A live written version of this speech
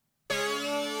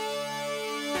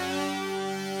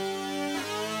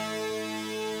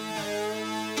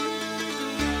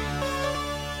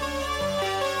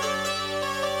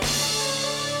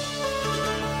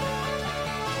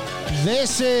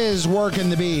This is Working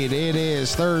the Beat. It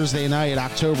is Thursday night,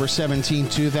 October 17,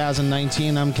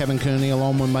 2019. I'm Kevin Cooney,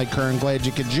 along with Mike Kern. Glad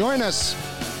you could join us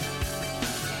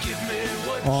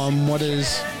on what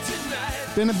has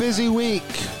been a busy week.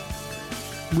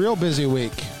 Real busy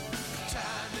week.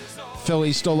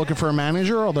 Philly's still looking for a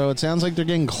manager, although it sounds like they're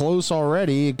getting close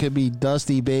already. It could be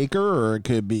Dusty Baker, or it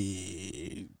could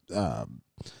be Joe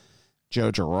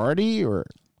Girardi, or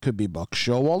it could be Buck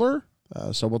Showalter.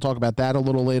 So we'll talk about that a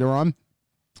little later on.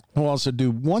 We'll also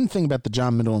do one thing about the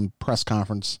John Middleton press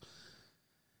conference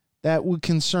that would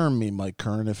concern me, Mike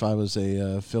Kern, if I was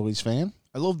a Phillies fan.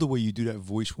 I love the way you do that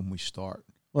voice when we start.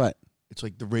 What? It's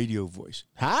like the radio voice.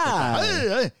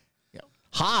 Hi.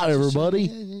 Hi,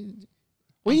 everybody.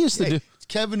 We used to do. It's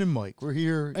Kevin and Mike. We're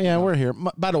here. Yeah, we're here.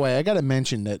 By the way, I got to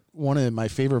mention that one of my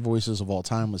favorite voices of all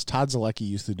time was Todd Zalecki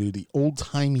used to do the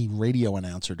old-timey radio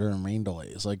announcer during rain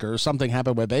delays. Like, or something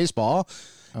happened with baseball.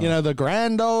 You know, the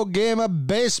grand old game of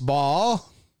baseball.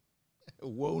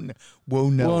 Whoa, Nelly.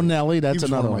 Whoa, Nelly. That's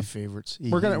another one of one. my favorites.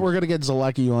 We're gonna get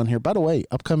Zalecki on here. By the way,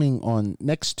 upcoming on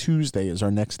next Tuesday is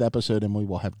our next episode, and we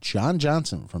will have John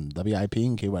Johnson from WIP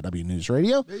and KYW News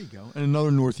Radio. There you go. And another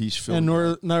Northeast Philly. And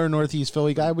another Northeast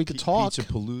Philly guy. We could talk. Pizza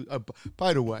Palooza.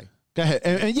 By the way. Go ahead.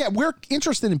 And yeah, we're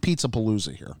interested in Pizza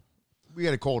Palooza here. We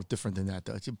got to call it different than that,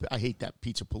 though. I hate that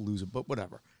Pizza Palooza, but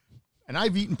whatever. And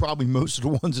I've eaten probably most of the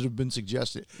ones that have been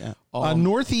suggested. Yeah.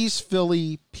 Northeast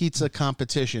Philly pizza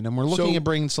competition, and we're looking at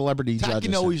bringing celebrity judges.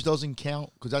 Tacanelli's doesn't count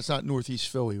because that's not Northeast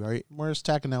Philly, right? Where's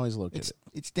Tacanelli's located?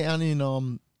 It's down in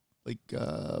what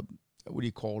do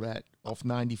you call that? Off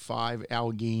 95,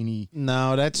 Allegheny.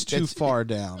 No, that's too far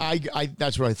down. I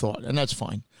that's what I thought, and that's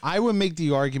fine. I would make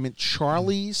the argument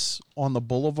Charlie's on the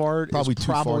Boulevard probably is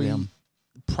too far down.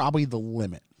 Probably the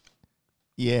limit.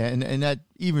 Yeah, and that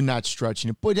even not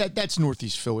stretching it, but that's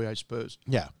Northeast Philly, I suppose.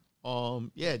 Yeah.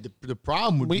 The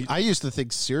problem would be I used to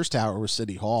think Sears Tower was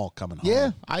City Hall coming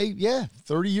home. Yeah,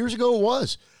 30 years ago it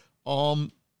was.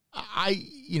 The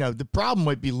problem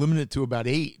might be limited to about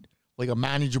 8, like a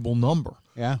manageable number.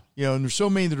 Yeah. And there's so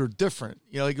many that are different.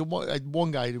 Like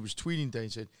one guy that was tweeting today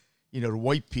said, the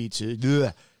white pizza.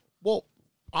 Ugh. Well,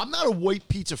 I'm not a white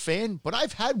pizza fan, but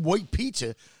I've had white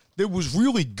pizza that was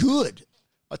really good.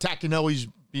 Tacanelli's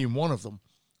being one of them.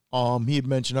 He had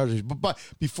mentioned others, but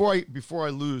before I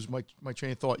lose my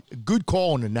train of thought, a good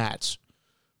call on the Nats.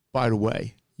 By the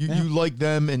way, you like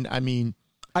them, and I mean,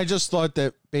 I just thought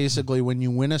that basically when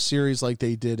you win a series like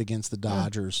they did against the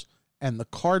Dodgers, and the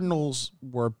Cardinals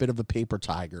were a bit of a paper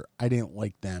tiger, I didn't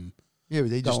like them. Yeah,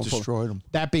 but they just destroyed them.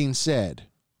 That being said,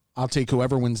 I'll take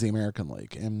whoever wins the American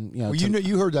League, and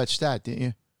you heard that stat, didn't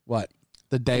you? What?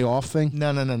 The day off thing?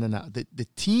 No. The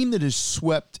team that has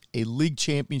swept a league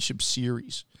championship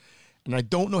series, and I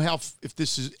don't know if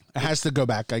this is... It has to go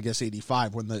back, I guess,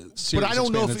 85 when the series But I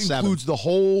don't know if it includes the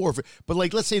whole, but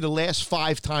let's say the last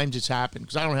 5 times it's happened,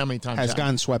 because I don't know how many times has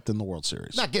gotten swept in the World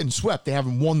Series. Not getting swept. They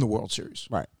haven't won the World Series.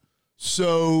 Right.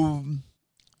 So,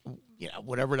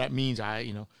 whatever that means,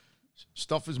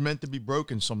 stuff is meant to be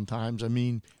broken sometimes. I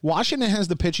mean, Washington has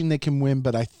the pitching they can win,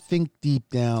 but I think deep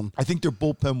down, I think their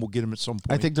bullpen will get them at some point.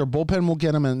 I think their bullpen will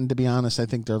get them, and to be honest, I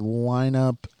think their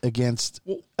lineup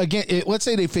let's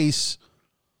say they face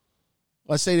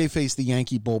the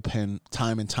Yankee bullpen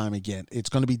time and time again. It's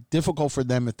going to be difficult for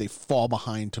them if they fall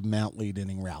behind to mount lead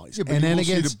inning rallies.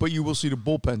 Yeah, but you will see the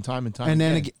bullpen time and time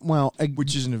and again.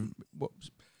 Which isn't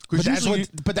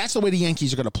but that's the way the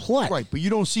Yankees are going to play. Right, but you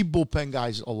don't see bullpen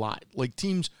guys a lot. Like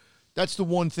teams, that's the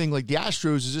one thing, like the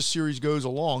Astros, as this series goes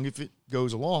along, if it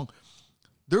goes along,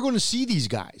 they're going to see these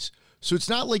guys. So it's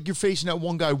not like you're facing that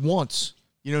one guy once,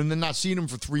 and then not seeing him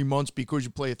for 3 months because you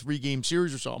play a 3-game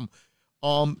series or something.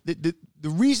 The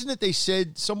reason that they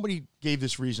said, somebody gave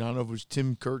this reason, I don't know if it was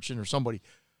Tim Kirchin or somebody,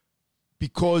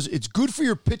 because it's good for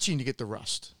your pitching to get the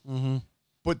rest. Mm-hmm.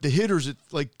 But the hitters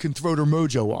can throw their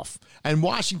mojo off, and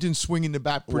Washington's swinging the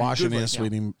bat pretty Washington good.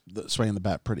 Washington is swinging the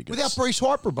bat pretty good without Bryce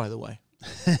Harper, by the way.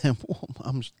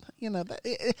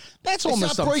 That's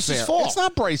almost not Bryce's unfair. fault. It's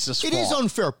not Bryce's fault. It is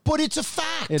unfair, but it's a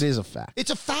fact. It is a fact. It's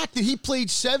a fact that he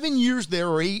played 7 years there,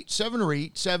 or 7 or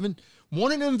 8,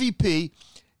 won an MVP,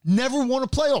 never won a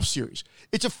playoff series.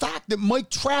 It's a fact that Mike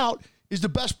Trout is the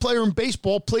best player in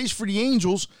baseball, plays for the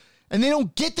Angels, and they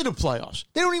don't get to the playoffs.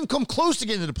 They don't even come close to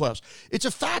getting to the playoffs. It's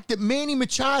a fact that Manny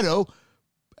Machado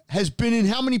has been in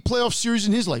how many playoff series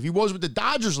in his life? He was with the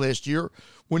Dodgers last year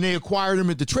when they acquired him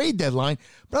at the trade deadline.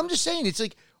 But I'm just saying, it's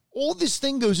like all this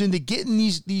thing goes into getting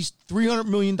these $300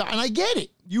 million. And I get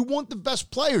it. You want the best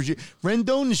players.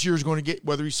 Rendon this year is going to get,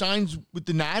 whether he signs with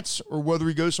the Nats or whether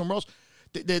he goes somewhere else,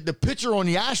 the pitcher on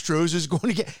the Astros is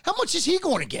going to get, how much is he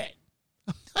going to get?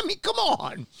 I mean, come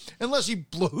on. Unless he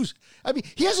blows. I mean,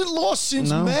 he hasn't lost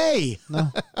since May.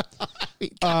 No.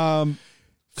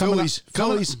 Phillies.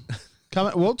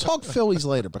 We'll talk Phillies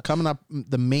later, but coming up,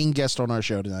 the main guest on our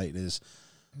show tonight is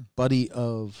buddy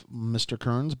of Mr.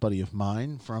 Kearns, buddy of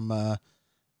mine from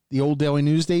the old Daily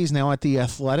News days, now at The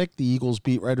Athletic, the Eagles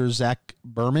beat writer Zach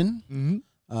Berman.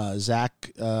 Mm-hmm.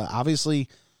 Zach, obviously,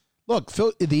 look,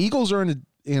 the Eagles are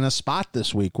in a spot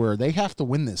this week where they have to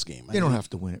win this game. They don't have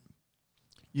to win it.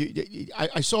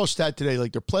 I saw a stat today,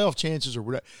 like their playoff chances or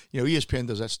whatever. ESPN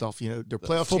does that stuff. Their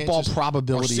playoff football chances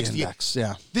probability index.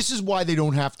 Yeah, this is why they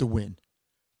don't have to win.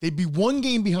 They'd be one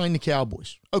game behind the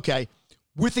Cowboys. Okay,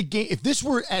 with a game, if this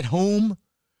were at home,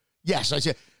 yes, I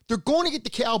said they're going to get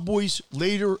the Cowboys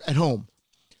later at home.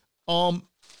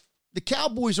 The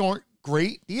Cowboys aren't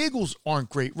great. The Eagles aren't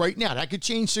great right now. That could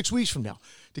change 6 weeks from now.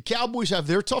 The Cowboys have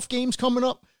their tough games coming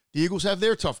up. The Eagles have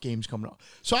their tough games coming up.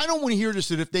 So I don't want to hear this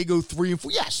that if they go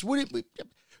 3-4, yes,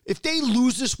 if they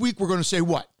lose this week, we're going to say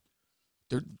what?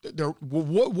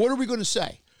 What are we going to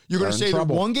say? You're going to say they're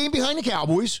one game behind the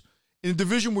Cowboys in a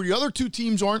division where the other two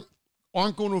teams aren't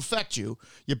going to affect you.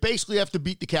 You basically have to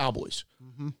beat the Cowboys.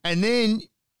 Mm-hmm. And then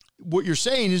what you're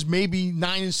saying is maybe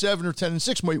 9-7 or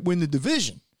 10-6 might win the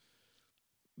division.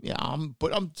 Yeah,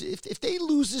 but if they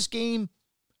lose this game,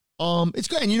 it's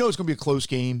good, and it's going to be a close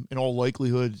game in all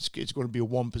likelihood. It's going to be a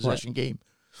one-possession game.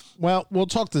 Well, we'll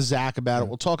talk to Zach about it.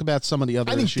 We'll talk about some of the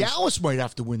other issues. I think Dallas might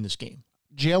have to win this game.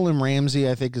 Jalen Ramsey,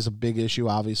 I think, is a big issue,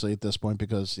 obviously, at this point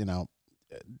because, the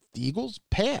Eagles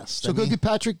passed. So go get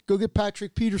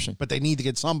Patrick Peterson. But they need to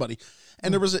get somebody.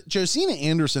 And there was Josina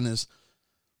Anderson has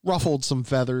ruffled some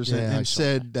feathers and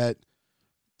said that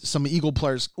some Eagle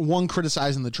players, one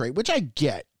criticizing the trade, which I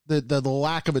get, the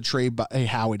lack of a trade by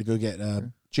Howie to go get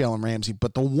Jalen Ramsey.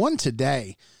 But the one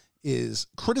today is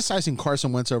criticizing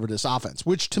Carson Wentz over this offense,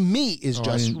 which to me is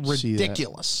just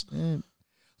ridiculous.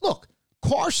 Look,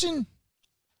 Carson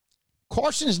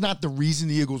is not the reason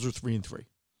the Eagles are 3-3.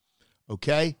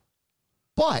 Okay?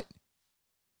 But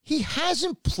he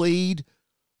hasn't played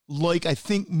like I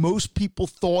think most people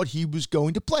thought he was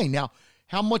going to play. Now,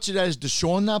 how much of that is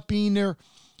Deshaun not being there?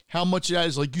 How much of that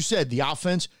is, like you said, the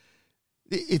offense?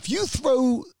 If you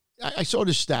throw, I saw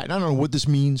this stat, and I don't know what this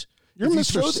means. You're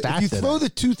Mr. Stat. If you throw the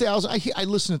 2000, I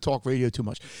listen to talk radio too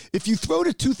much. If you throw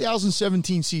the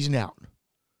 2017 season out,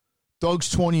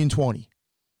 Doug's 20-20.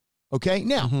 Okay?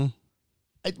 Now,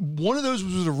 one of those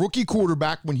was a rookie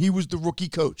quarterback when he was the rookie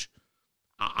coach.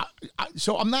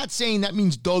 So I'm not saying that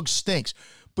means Doug stinks.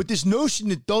 But this notion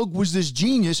that Doug was this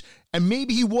genius, and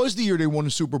maybe he was the year they won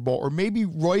the Super Bowl, or maybe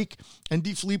Reich and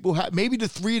DeFilippo maybe the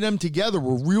three of them together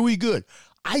were really good.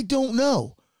 I don't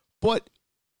know. But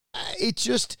it's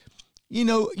just, you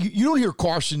don't hear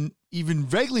Carson even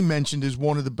vaguely mentioned as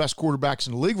one of the best quarterbacks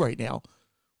in the league right now,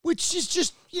 which is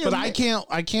just, But I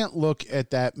can't look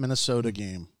at that Minnesota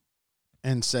game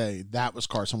and say that was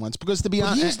Carson Wentz because to be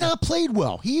honest, he's not played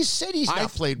well. He said he's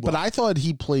not played well. But I thought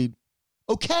he played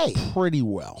pretty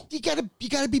well. You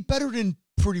gotta be better than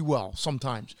pretty well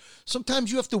sometimes.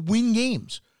 Sometimes you have to win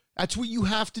games. That's what you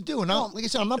have to do. And like I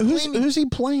said, I'm not blaming. Who's he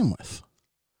playing with?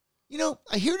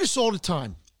 I hear this all the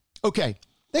time. Okay.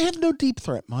 They have no deep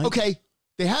threat, Mike. Okay.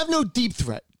 They have no deep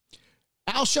threat.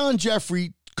 Alshon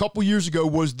Jeffrey, a couple years ago,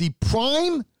 was the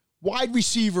prime wide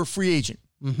receiver free agent.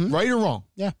 Mm-hmm. Right or wrong?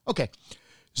 Yeah. Okay.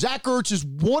 Zach Ertz is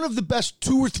one of the best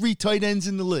 2 or 3 tight ends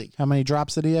in the league. How many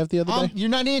drops did he have the other day? You're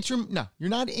not answering. No, you're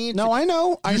not answering. No, I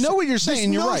know. I know what you're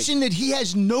saying. You're right. This notion that he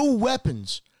has no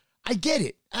weapons. I get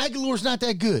it. Aguilar's not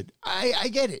that good. I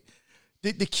get it.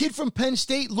 The kid from Penn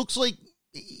State looks like,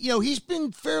 he's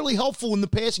been fairly helpful in the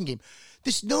passing game.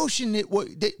 This notion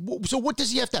so what does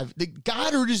he have to have? The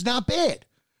Goddard is not bad.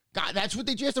 God, that's what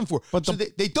they draft him for. But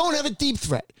they don't have a deep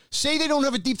threat. Say they don't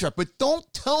have a deep threat, but don't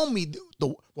tell me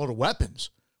the weapons.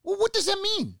 Well, what does that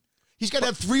mean? He's got to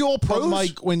have 3 All-Pros? But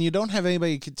Mike, when you don't have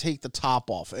anybody who can take the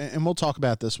top off, and we'll talk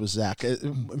about this with Zach.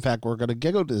 In fact, we're going to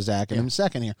giggle to Zach in a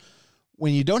second here.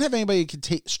 When you don't have anybody who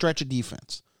can stretch a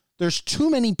defense, there's too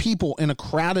many people in a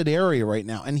crowded area right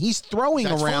now, and he's throwing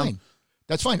around. Fine.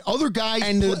 That's fine. Other guys.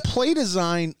 And the play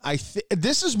design,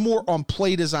 this is more on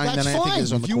play design than I think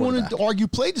is on the quarterback. If you want to argue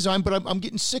play design, but I'm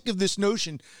getting sick of this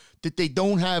notion that they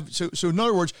don't have. So in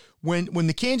other words, when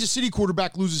the Kansas City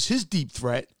quarterback loses his deep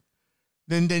threat,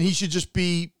 then he should just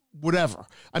be whatever.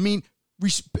 I mean,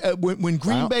 when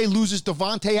Green Bay loses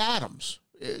Devontae Adams,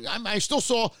 I still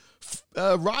saw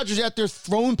Rodgers out there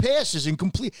throwing passes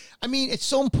incomplete. I mean, at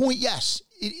some point, yes,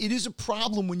 it is a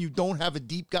problem when you don't have a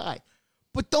deep guy.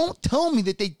 But don't tell me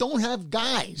that they don't have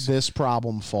guys. This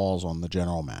problem falls on the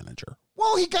general manager.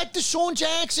 Well, he got Deshaun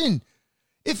Jackson.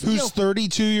 Who's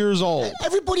 32 years old.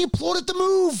 Everybody applauded the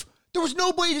move. There was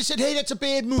nobody that said, "Hey, that's a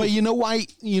bad move." But you know why?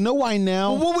 You know why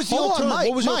now? Well, what was the alternative?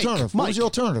 What was the alternative? What was the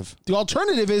alternative? The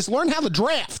alternative is learn how to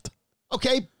draft.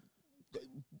 Okay,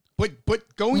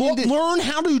 but going into learn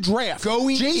how to draft.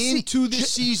 Going into the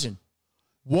season,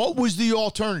 what was the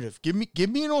alternative? Give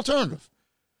me an alternative.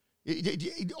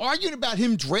 Arguing about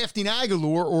him drafting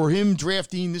Aguilar or him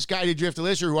drafting this guy they drafted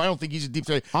last year, who I don't think he's a deep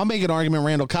threat. I'll make an argument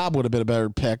Randall Cobb would have been a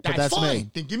better pick, but that's fine.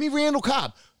 me. Then give me Randall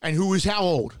Cobb. And who is how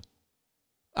old?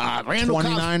 Randall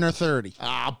 29 or 30.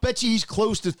 I'll bet you he's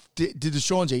close to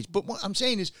Deshaun's age. But what I'm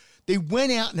saying is they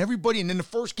went out and everybody, and then the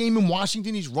first game in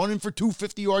Washington, he's running for 2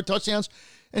 50-yard touchdowns,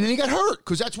 and then he got hurt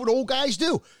because that's what old guys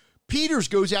do. Peters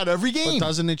goes out every game. But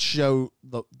doesn't it show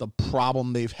the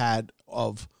problem they've had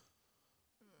of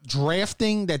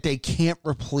drafting that they can't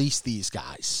replace these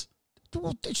guys?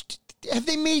 Have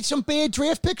they made some bad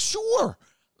draft picks? Sure.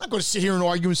 I'm not going to sit here and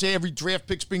argue and say every draft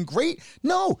pick's been great.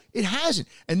 No, it hasn't.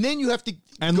 And then you have to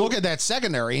look at that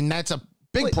secondary, and that's a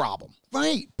big problem.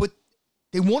 Right, but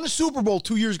they won a Super Bowl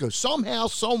 2 years ago. Somehow,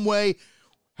 some way,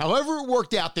 however it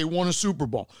worked out, they won a Super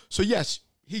Bowl. So yes,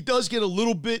 he does get a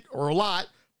little bit or a lot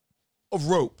of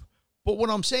rope. But what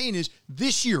I'm saying is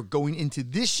this year, going into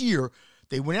this year,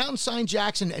 they went out and signed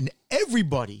Jackson, and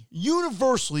everybody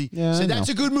universally said that's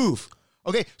a good move.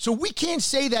 Okay, so we can't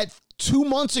say that 2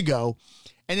 months ago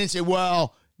and then say,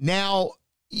 well, now,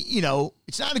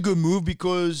 it's not a good move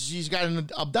because he's got an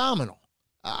abdominal.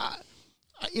 I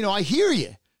hear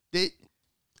you.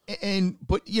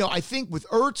 But I think with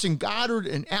Ertz and Goddard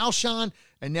and Alshon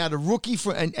and now the rookie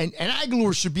and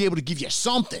Aguilar should be able to give you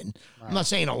something. Right. I'm not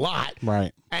saying a lot.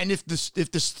 Right. And if the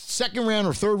second round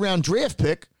or third round draft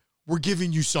pick were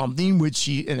giving you something,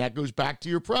 and that goes back to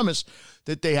your premise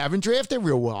that they haven't drafted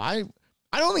real well. I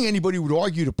don't think anybody would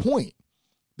argue the point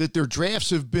that their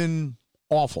drafts have been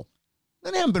awful.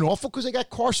 They haven't been awful because they got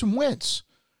Carson Wentz.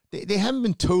 They haven't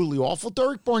been totally awful.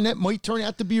 Derek Barnett might turn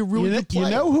out to be a really good player.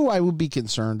 You know who I would be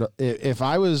concerned if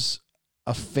I was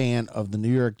a fan of the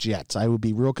New York Jets? I would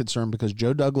be real concerned because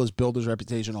Joe Douglas built his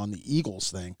reputation on the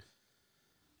Eagles thing.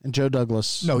 And Joe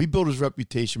Douglas... No, he built his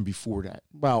reputation before that.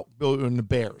 Well... Built on the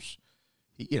Bears.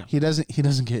 He doesn't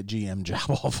get GM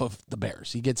job off of the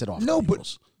Bears. He gets it off the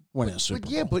Eagles. When it's Super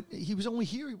Bowl. Yeah, but he was only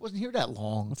here. He wasn't here that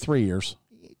long. 3 years.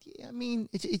 I mean,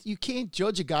 you can't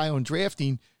judge a guy on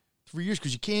drafting 3 years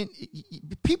because you can't.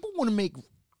 People want to make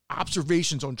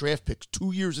observations on draft picks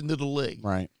 2 years into the league.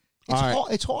 Right.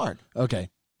 It's hard. Okay.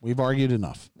 We've argued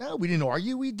enough. No, we didn't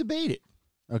argue. We debated.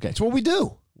 Okay. That's what we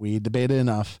do. We debated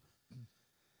enough.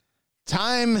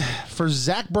 Time for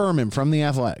Zach Berman from The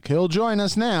Athletic. He'll join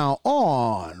us now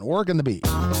on Working the Beat.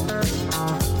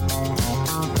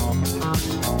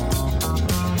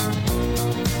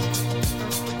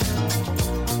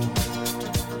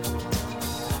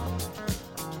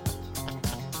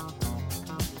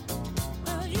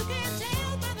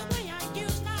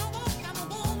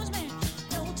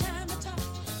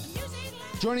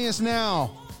 Joining us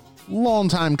now,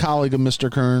 longtime colleague of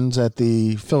Mr. Kearns at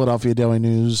the Philadelphia Daily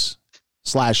News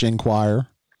 /Inquirer.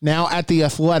 Now at The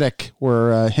Athletic,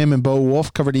 where him and Bo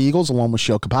Wolf cover the Eagles along with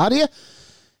Shil Kapadia.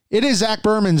 It is Zach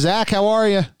Berman. Zach, how are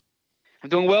you? I'm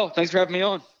doing well. Thanks for having me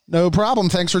on. No problem.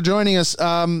 Thanks for joining us.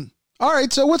 All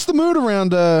right, so what's the mood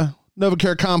around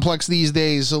NovaCare Complex these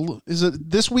days? Is it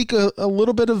this week a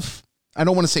little bit of, I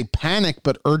don't want to say panic,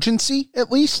 but urgency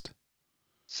at least?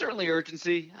 Certainly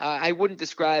urgency. I wouldn't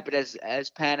describe it as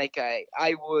panic.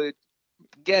 I would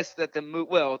guess that the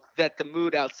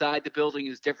mood outside the building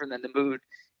is different than the mood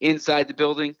inside the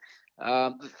building.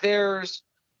 There's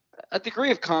a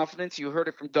degree of confidence. You heard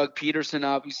it from Doug Peterson,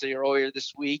 obviously, earlier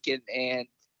this week, and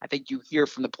I think you hear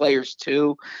from the players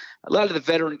too. A lot of the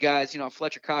veteran guys,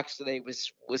 Fletcher Cox today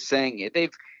was saying it.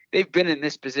 They've been in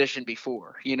this position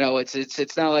before.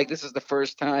 It's not like this is the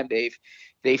first time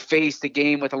they faced a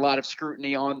game with a lot of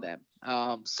scrutiny on them.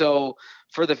 So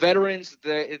for the veterans,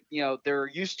 they're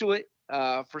used to it.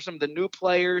 For some of the new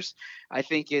players, I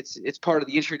think it's part of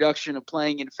the introduction of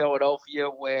playing in Philadelphia,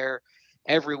 where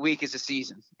every week is a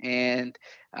season. And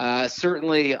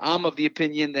certainly, I'm of the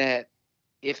opinion that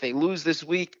if they lose this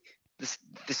week,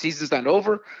 the season's not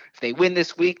over. If they win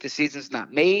this week, the season's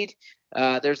not made.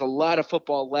 There's a lot of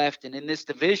football left, and in this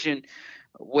division,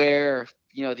 where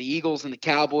the Eagles and the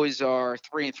Cowboys are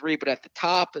 3-3, but at the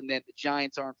top, and then the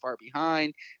Giants aren't far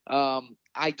behind.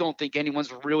 I don't think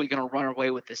anyone's really going to run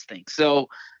away with this thing. So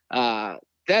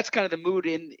that's kind of the mood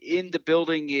in the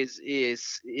building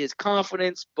is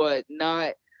confidence, but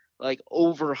not like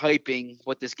overhyping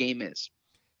what this game is.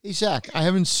 Hey Zach, I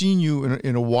haven't seen you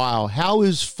in a while. How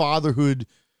is fatherhood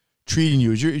treating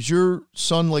you? Is your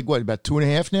son like what, about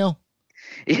 2.5 now?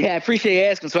 Yeah, I appreciate you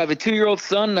asking. So I have a 2-year-old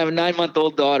son and I have a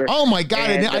 9-month-old daughter. Oh my God!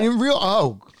 And, I didn't realize.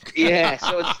 Oh, yeah.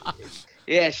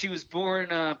 So she was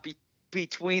born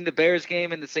between the Bears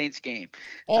game and the Saints game.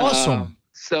 awesome.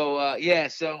 So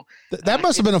That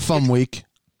must have been a fun week.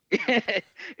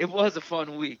 it was a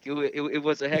fun week. It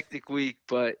was a hectic week,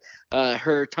 but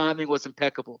her timing was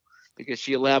impeccable because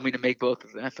she allowed me to make both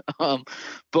of them.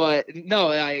 But no,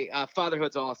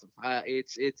 fatherhood's awesome.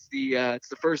 It's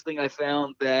the first thing I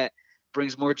found that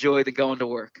brings more joy than going to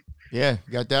work. Yeah,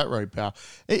 you got that right, pal.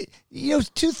 Hey,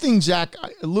 two things, Zach,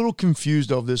 a little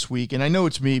confused of this week, and I know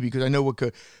it's me because I know what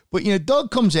could, but,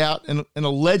 Doug comes out and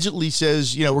allegedly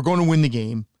says, we're going to win the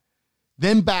game,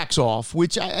 then backs off,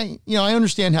 which I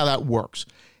understand how that works.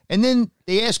 And then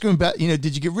they ask him about,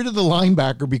 did you get rid of the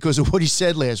linebacker because of what he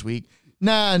said last week?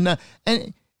 Nah.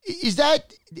 And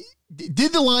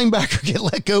did the linebacker get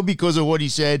let go because of what he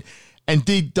said? And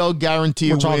did Doug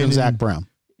guarantee We're talking win? Zach Brown.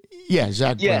 Yeah,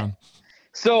 Zach Brown.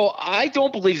 So I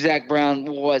don't believe Zach Brown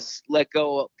was let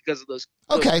go because of those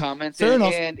comments. Fair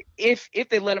enough. And if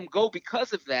they let him go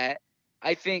because of that,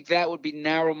 I think that would be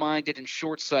narrow-minded and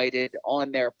short-sighted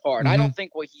on their part. Mm-hmm. I don't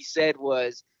think what he said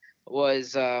was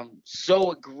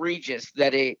so egregious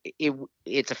that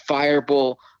it's a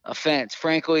fireable offense.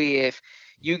 Frankly, if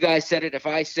you guys said it, if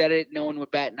I said it, no one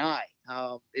would bat an eye.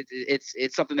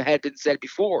 It's something that had been said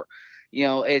before.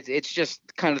 It's just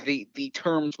kind of the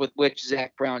terms with which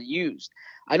Zach Brown used.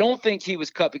 I don't think he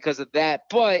was cut because of that,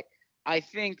 but I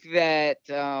think that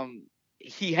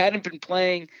he hadn't been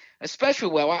playing especially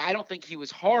well. I don't think he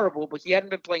was horrible, but he hadn't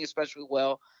been playing especially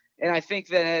well. And I think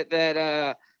that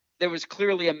there was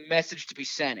clearly a message to be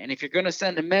sent. And if you're going to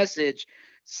send a message,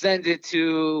 send it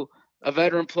to a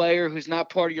veteran player who's not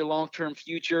part of your long-term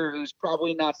future, who's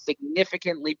probably not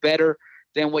significantly better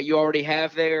than what you already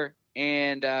have there.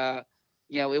 And,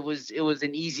 it was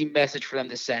an easy message for them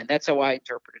to send. That's how I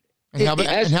interpreted it. And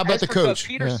how about the coach?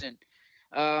 Peterson,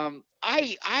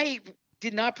 I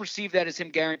did not perceive that as him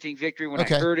guaranteeing victory when I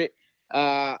heard it.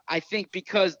 I think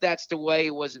because that's the way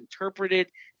it was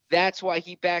interpreted, that's why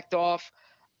he backed off.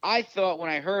 I thought when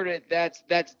I heard it,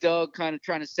 that's Doug kind of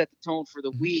trying to set the tone for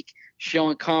the week,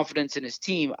 showing confidence in his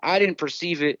team. I didn't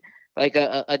perceive it like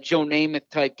a Joe Namath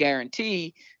type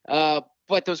guarantee,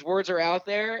 but those words are out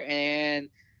there, and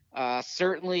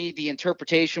certainly the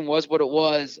interpretation was what it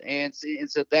was, and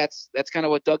so that's kind of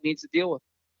what Doug needs to deal with.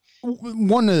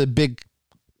 One of the big,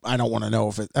 I don't want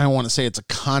to say it's a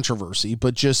controversy,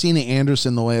 but Josina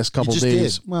Anderson the last couple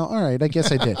days. Did. Well, all right, I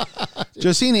guess I did.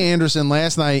 Josina Anderson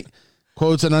last night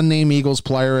quotes an unnamed Eagles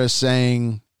player as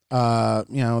saying,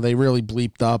 they really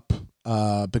bleeped up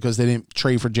because they didn't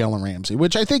trade for Jalen Ramsey,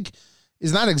 which I think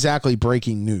is not exactly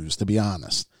breaking news, to be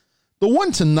honest. The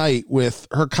one tonight with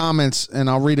her comments, and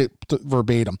I'll read it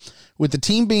verbatim. With the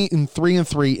team being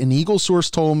 3-3, an Eagles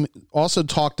source also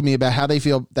talked to me about how they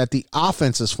feel that the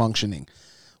offense is functioning.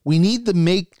 We need to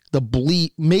make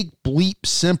bleep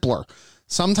simpler.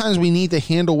 Sometimes we need to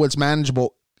handle what's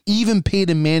manageable. Even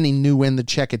Peyton Manning knew when to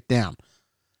check it down.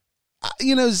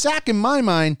 Zach, in my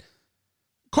mind,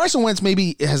 Carson Wentz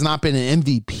maybe has not been an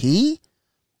MVP,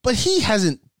 but he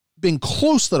hasn't been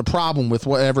close to the problem with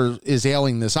whatever is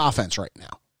ailing this offense right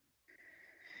now.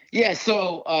 Yeah,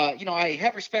 so I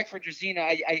have respect for Josina.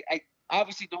 I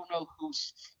obviously don't know who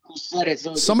said it.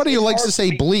 So somebody who likes to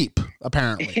say bleep,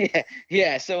 apparently.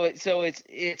 Yeah. So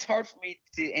it's hard for me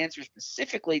to answer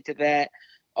specifically to that.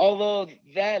 Although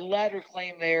that latter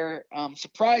claim there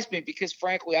surprised me because,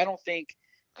 frankly, I don't think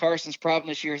Carson's problem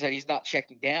this year is that he's not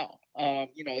checking down.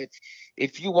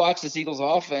 If you watch this Eagles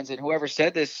offense, and whoever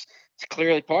said this is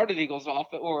clearly part of the Eagles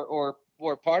offense or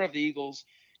part of the Eagles,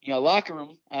 locker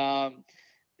room.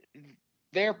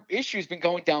 Their issue's been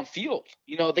going downfield.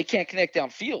 They can't connect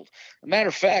downfield. As a matter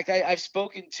of fact, I've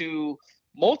spoken to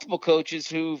multiple coaches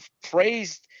who've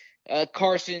praised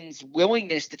Carson's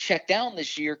willingness to check down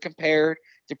this year compared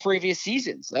to previous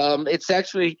seasons. It's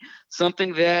actually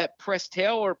something that Press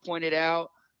Taylor pointed out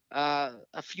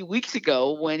a few weeks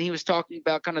ago when he was talking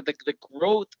about kind of the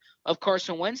growth of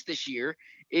Carson Wentz this year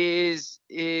is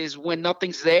when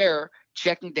nothing's there,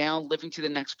 checking down, living to the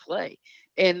next play.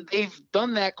 And they've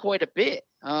done that quite a bit.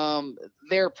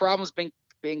 Their problem's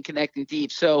been connecting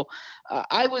deep. So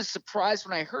I was surprised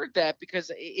when I heard that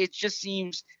because it just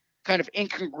seems kind of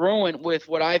incongruent with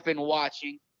what I've been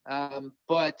watching.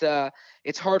 But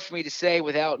it's hard for me to say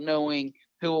without knowing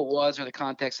who it was or the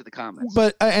context of the comments.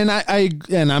 But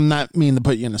I'm not meaning to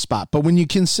put you in a spot, but when you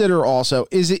consider also,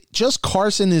 is it just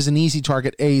Carson is an easy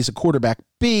target? A, he's a quarterback.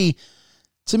 B,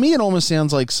 to me, it almost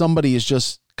sounds like somebody is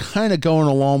just kind of going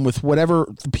along with whatever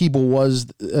the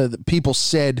people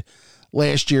said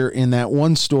last year in that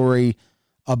one story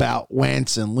about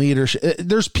Wentz and leadership.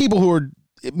 There's people who are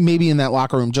maybe in that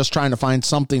locker room just trying to find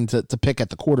something to pick at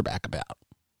the quarterback about.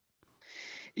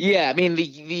 Yeah, I mean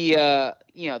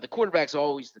the quarterback's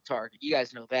always the target. You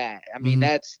guys know that. I mean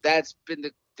that's been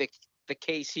the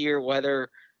case here. Whether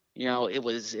it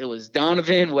was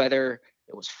Donovan, whether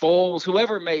it was Foles,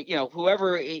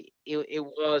 whoever it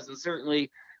was, and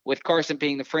certainly with Carson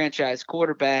being the franchise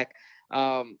quarterback,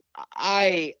 I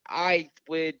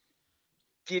would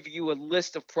give you a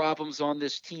list of problems on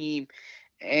this team,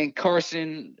 and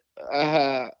Carson,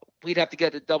 we'd have to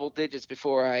get to double digits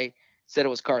before I said it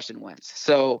was Carson Wentz.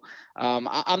 So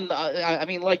I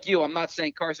mean, like you, I'm not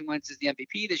saying Carson Wentz is the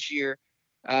MVP this year,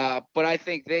 but I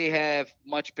think they have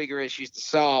much bigger issues to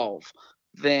solve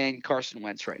than Carson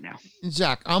Wentz right now.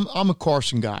 Zach, I'm a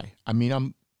Carson guy. I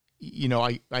mean,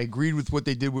 I agreed with what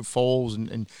they did with Foles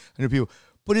and people,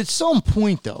 but at some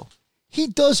point though, he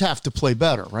does have to play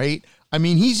better, right? I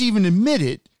mean, he's even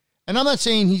admitted, and I'm not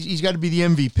saying he's got to be the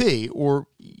MVP or,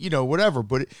 whatever,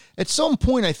 but at some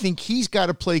point, I think he's got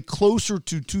to play closer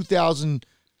to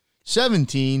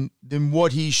 2017 than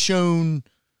what he's shown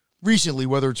recently,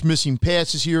 whether it's missing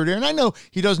passes here or there. And I know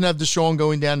he doesn't have Deshaun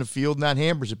going down the field, and that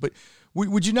hampers it, but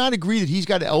would you not agree that he's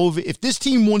got to elevate? If this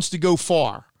team wants to go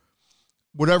far,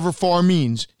 whatever far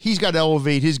means, he's got to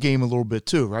elevate his game a little bit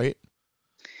too, right?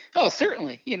 Oh,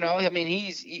 certainly. I mean,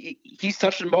 he's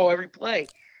touching the ball every play.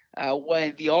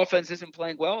 When the offense isn't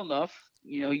playing well enough,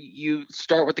 you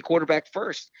start with the quarterback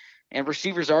first, and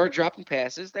receivers are dropping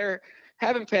passes. They're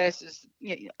having passes.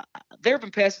 There have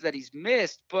been passes that he's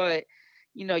missed, but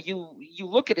you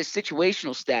look at his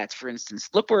situational stats, for instance.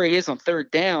 Look where he is on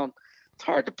third down. It's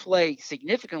hard to play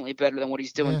significantly better than what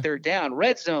he's doing third down.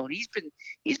 Red zone. He's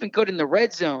been good in the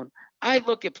red zone. I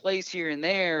look at plays here and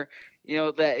there.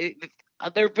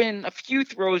 There have been a few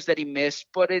throws that he missed,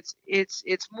 but it's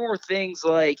more things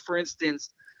like, for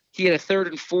instance, he had a 3rd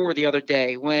and 4 the other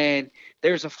day when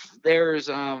there's a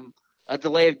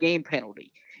delay of game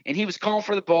penalty, and he was calling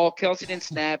for the ball. Kelsey didn't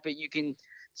snap it. You can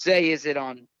say, is it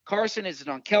on Carson? Is it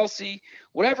on Kelsey?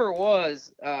 Whatever it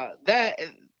was, that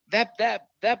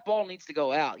ball needs to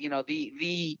go out. You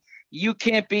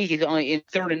can't be in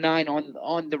 3rd and 9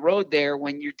 on the road there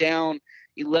when you're down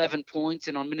 11 points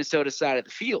and on Minnesota's side of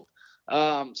the field.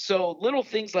 So little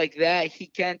things like that he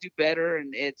can do better,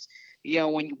 and it's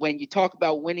when you talk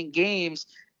about winning games,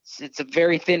 it's a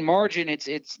very thin margin.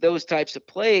 It's those types of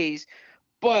plays,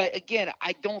 but again,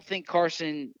 I don't think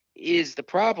Carson is the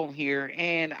problem here,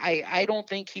 and I don't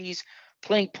think he's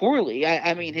playing poorly.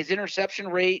 I mean, his interception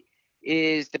rate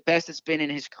is the best it's been in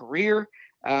his career.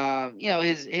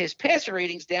 His passer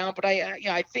rating's down, but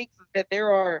I think that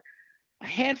there are a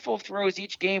handful of throws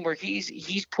each game where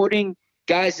he's putting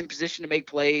guys in position to make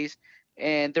plays,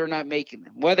 and they're not making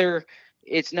them. Whether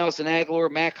it's Nelson Aguilar,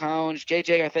 Mac Hounds,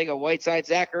 JJ, I think a Whiteside,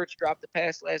 Zach Ertz dropped the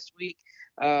pass last week.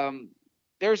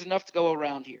 There's enough to go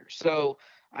around here. So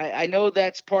I know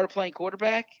that's part of playing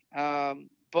quarterback,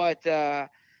 but I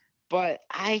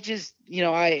just,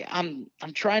 I'm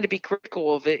trying to be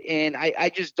critical of it, and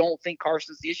I just don't think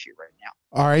Carson's the issue right now.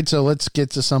 All right, so let's get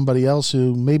to somebody else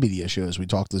who may be the issue as we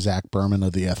talk to Zach Berman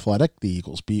of The Athletic, the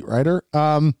Eagles beat writer.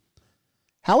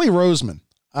 Howie Roseman,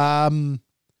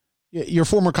 your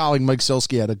former colleague Mike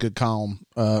Silsky had a good column,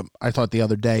 I thought, the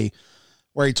other day,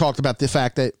 where he talked about the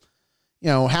fact that,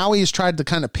 Howie's tried to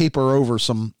kind of paper over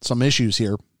some issues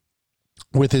here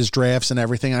with his drafts and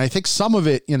everything. And I think some of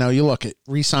it, you look at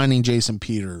re-signing Jason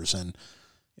Peters and,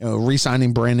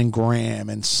 re-signing Brandon Graham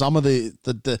and some of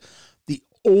the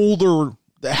older,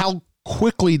 how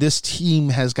quickly this team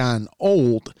has gotten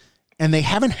old, and they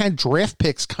haven't had draft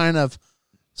picks kind of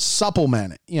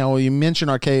supplement it. You mentioned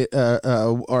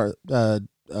Arkeho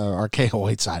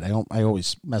Whiteside. I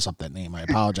always mess up that name. I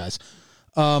apologize.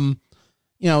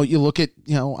 You look at,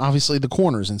 obviously the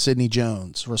corners and Sidney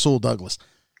Jones, Rasul Douglas.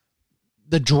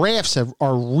 The drafts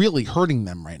are really hurting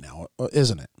them right now,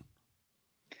 isn't it?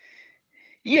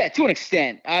 Yeah, to an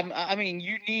extent. I mean,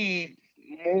 you need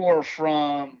more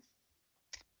from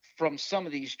some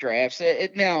of these drafts.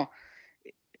 Now,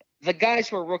 the guys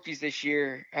who are rookies this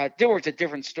year, Dillard's a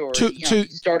different story.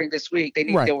 Starting this week, they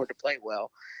need Dillard to play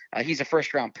well. He's a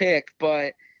first-round pick,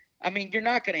 but, I mean, you're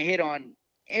not going to hit on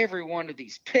every one of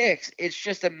these picks. It's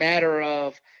just a matter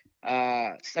of,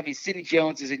 Sidney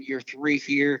Jones is in year 3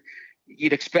 here.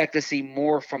 You'd expect to see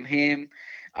more from him.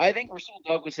 I think Rasul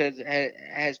Douglas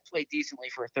has played decently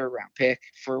for a 3rd-round pick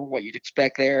for what you'd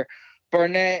expect there.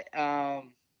 Barnett, I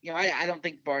don't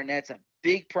think Barnett's a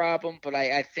big problem, but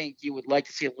I think you would like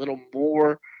to see a little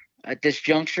more at this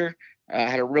juncture.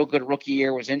 Had a real good rookie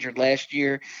year, was injured last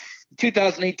year.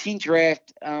 2018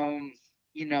 draft,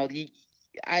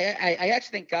 I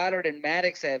actually think Goddard and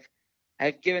Maddox have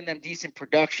given them decent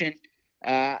production.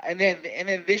 And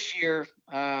then this year,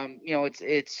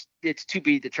 it's to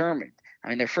be determined. I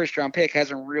mean, their first round pick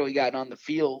hasn't really gotten on the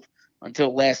field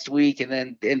until last week, and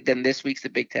then this week's the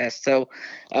big test. So,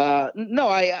 no,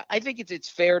 I think it's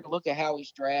fair to look at how he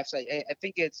drafts. I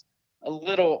think it's a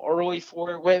little early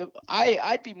for it.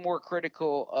 I'd be more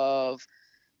critical of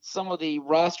some of the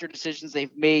roster decisions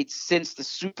they've made since the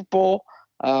Super Bowl.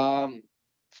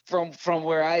 From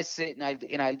where I sit and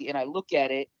I look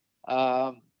at it,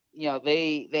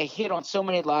 they hit on so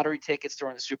many lottery tickets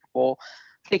during the Super Bowl.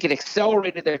 I think it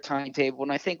accelerated their timetable,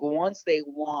 and I think once they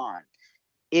won,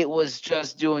 it was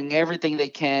just doing everything they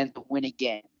can to win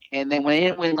again. And then when they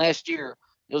didn't win last year,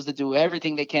 it was to do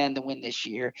everything they can to win this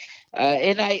year.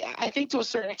 And I think to a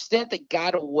certain extent they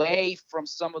got away from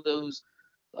some of those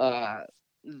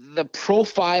the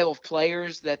profile of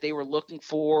players that they were looking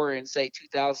for in, say,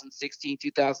 2016,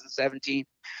 2017.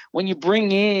 When you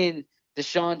bring in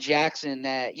Deshaun Jackson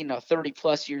at 30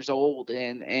 plus years old,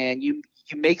 and you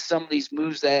make some of these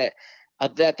moves that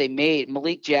they made.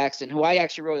 Malik Jackson, who I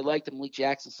actually really liked the Malik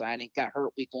Jackson signing, got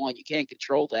hurt week 1. You can't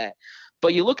control that.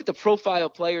 But you look at the profile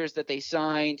players that they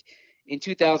signed in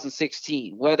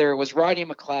 2016, whether it was Rodney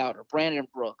McLeod or Brandon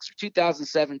Brooks, or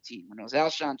 2017 when it was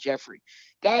Alshon Jeffrey,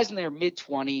 guys in their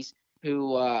mid-20s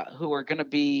who are going to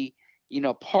be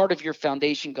part of your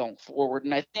foundation going forward.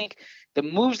 And I think the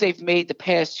moves they've made the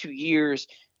past 2 years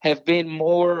have been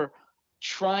more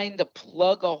trying to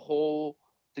plug a hole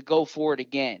to go forward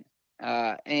again.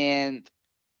 And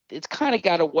it's kind of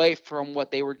got away from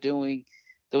what they were doing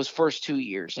those first 2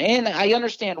 years. And I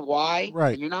understand why.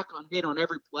 Right. You're not going to hit on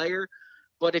every player.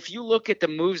 But if you look at the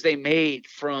moves they made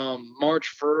from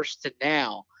March 1st to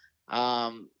now,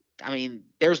 I mean,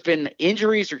 there's been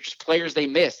injuries or just players they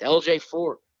missed. L.J.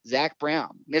 Ford, Zach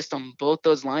Brown, missed on both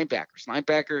those linebackers.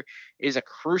 Linebacker is a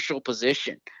crucial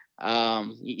position.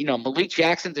 Malik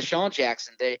Jackson, Deshaun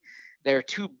Jackson, they're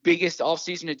two biggest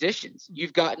offseason additions.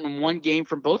 You've gotten one game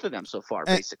from both of them so far,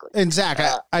 basically. And Zach,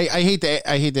 I hate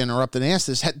to interrupt and ask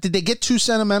this. Did they get too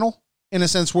sentimental in a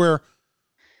sense where,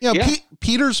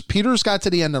 Peters got to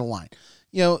the end of the line?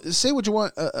 Say what you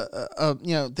want.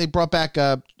 They brought back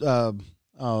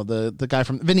the guy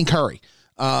from Vinny Curry.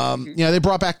 They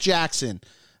brought back Jackson,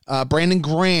 Brandon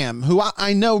Graham, who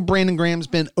I know Brandon Graham's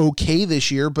been okay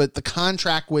this year, but the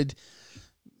contract would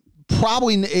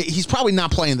he's probably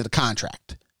not playing to the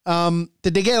contract.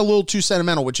 Did they get a little too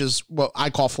sentimental, which is what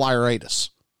I call flyeritis?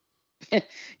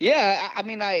 Yeah, I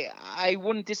mean, I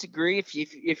wouldn't disagree if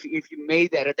you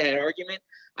made that argument.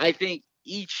 I think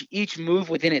each move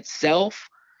within itself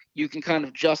you can kind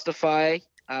of justify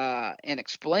and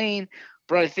explain.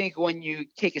 But I think when you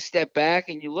take a step back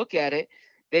and you look at it,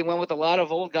 they went with a lot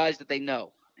of old guys that they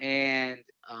know, and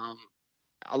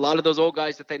a lot of those old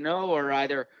guys that they know are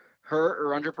either hurt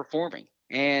or underperforming.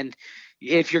 And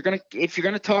if you're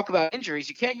gonna talk about injuries,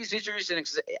 you can't use injuries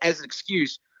as an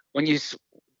excuse when you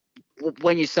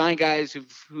sign guys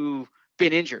who've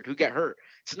been injured, who get hurt.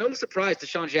 It's no surprise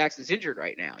Deshaun Jackson's injured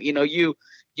right now. You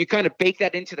kind of bake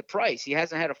that into the price. He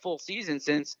hasn't had a full season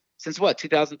since what,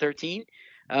 2013?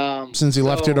 Since he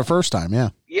left here the first time,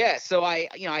 yeah. Yeah, so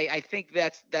I think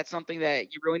that's something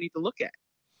that you really need to look at.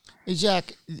 Hey,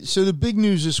 Zach, so the big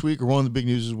news this week, or one of the big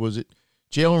news, was it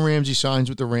Jalen Ramsey signs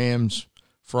with the Rams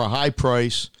for a high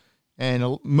price,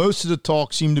 and most of the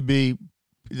talk seemed to be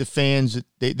the fans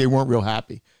that they weren't real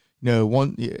happy.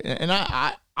 And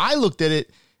I looked at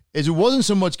it as it wasn't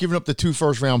so much giving up the 2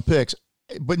 first-round picks,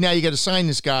 but now you got to sign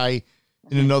this guy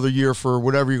in another year for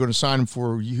whatever you're going to sign him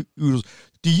for.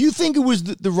 Do you think it was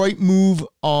the right move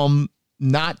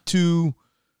not to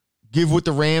give what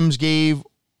the Rams gave,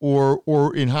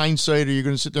 or in hindsight, are you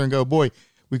going to sit there and go, boy,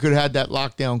 we could have had that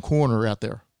lockdown corner out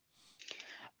there?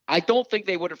 I don't think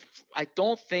they would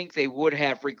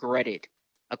have regretted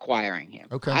acquiring him.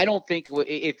 Okay. I don't think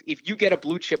if you get a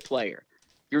blue chip player,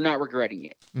 you're not regretting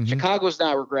it. Mm-hmm. Chicago's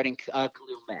not regretting Khalil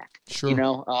Mack. Sure.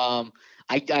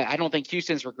 I don't think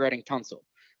Houston's regretting Tunsil.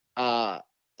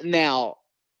 Now,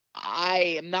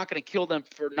 I am not going to kill them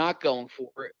for not going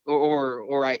for it,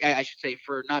 or I should say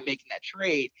for not making that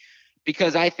trade,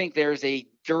 because I think there's a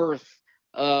dearth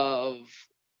of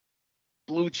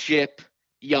blue chip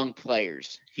young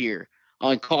players here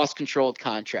on cost-controlled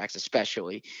contracts,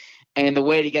 especially. And the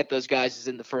way to get those guys is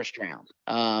in the first round.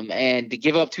 And to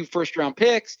give up 2 first-round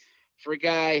picks for a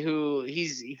guy who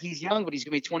he's young, but he's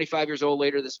going to be 25 years old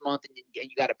later this month, and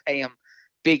you got to pay him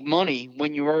big money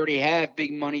when you already have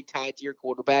big money tied to your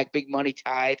quarterback, big money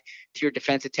tied to your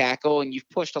defensive tackle, and you've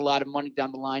pushed a lot of money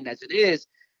down the line as it is.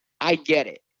 I get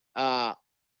it.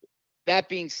 That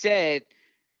being said,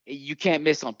 you can't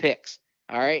miss on picks.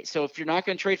 All right. So if you're not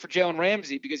going to trade for Jalen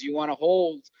Ramsey because you want to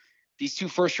hold these 2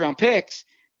 first-round picks,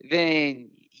 then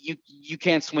you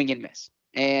can't swing and miss.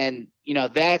 And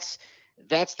that's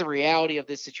the reality of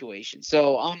this situation.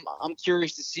 So I'm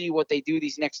curious to see what they do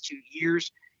these next 2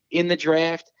 years in the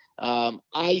draft.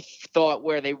 I thought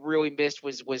where they really missed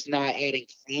was not adding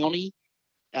Clowney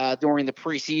during the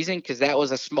preseason, because that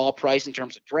was a small price in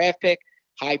terms of draft pick,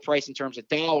 high price in terms of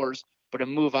dollars, but a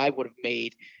move I would have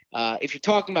made. If you're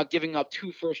talking about giving up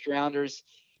 2 first-rounders,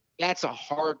 that's a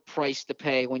hard price to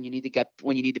pay when you need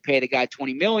to pay the guy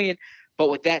 $20 million. But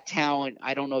with that talent,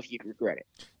 I don't know if you'd regret it.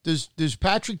 Does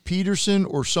Patrick Peterson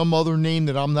or some other name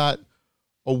that I'm not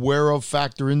aware of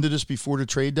factor into this before the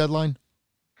trade deadline?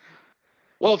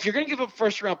 Well, if you're going to give up a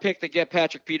first-round pick to get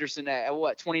Patrick Peterson at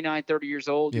 29, 30 years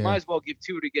old, you might as well give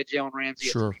 2 to get Jalen Ramsey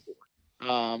at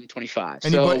 24, 25.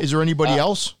 Is there anybody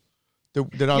else?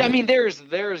 I mean,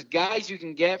 there's guys you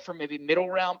can get for maybe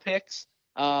middle-round picks.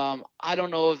 I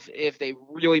don't know if they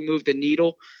really move the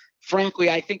needle. Frankly,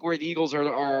 I think where the Eagles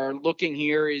are looking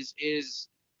here is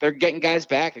they're getting guys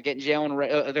back. They're getting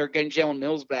Jalen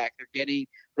Mills back. They're getting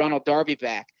Ronald Darby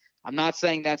back. I'm not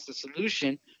saying that's the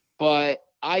solution, but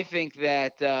I think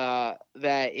that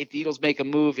if the Eagles make a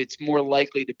move, it's more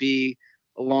likely to be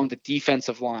along the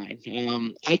defensive line.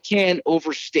 I can't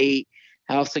overstate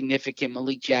how significant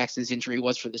Malik Jackson's injury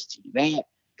was for this team.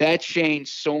 That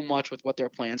changed so much with what their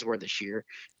plans were this year.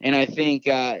 And I think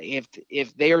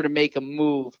if they are to make a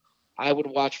move, I would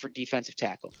watch for defensive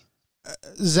tackle.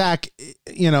 Zach,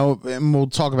 and we'll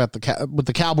talk about with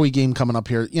the Cowboy game coming up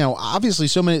here. Obviously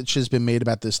so much has been made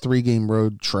about this 3-game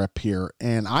road trip here.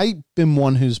 And I've been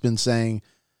one who's been saying,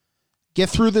 get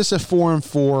through this at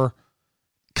 4-4,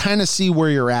 kind of see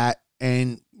where you're at.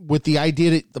 And with the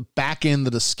idea that the back end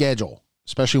of the schedule,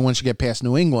 especially once you get past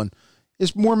New England,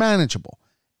 is more manageable.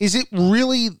 Is it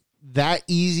really that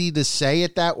easy to say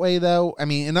it that way, though? I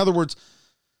mean, in other words,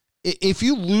 if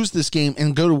you lose this game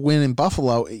and go to win in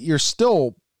Buffalo, you're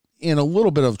still in a little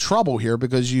bit of trouble here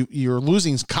because you're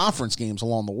losing conference games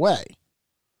along the way.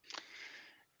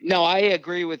 No, I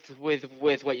agree with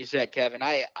what you said, Kevin.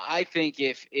 I think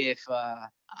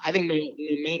I think no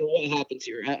matter what happens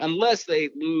here, unless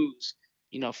they lose,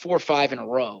 4 or 5 in a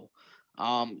row,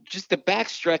 just the back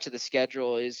stretch of the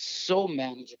schedule is so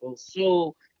manageable,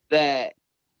 so that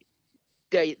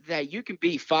you can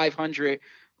be 500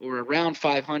 or around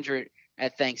 500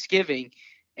 at Thanksgiving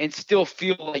and still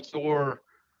feel like you're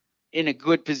in a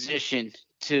good position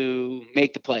to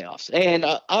make the playoffs. And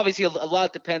obviously a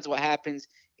lot depends what happens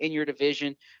in your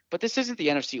division, but this isn't the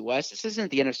NFC West. This isn't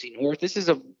the NFC North. This is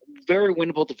a very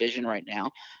winnable division right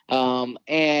now.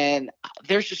 And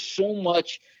there's just so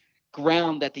much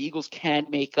ground that the Eagles can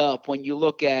make up when you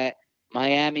look at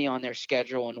Miami on their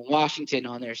schedule and Washington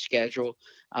on their schedule,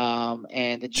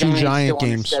 and the Giants giant still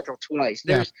games on their schedule twice.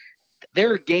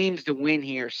 There are games to win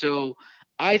here, so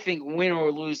I think win or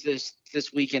lose this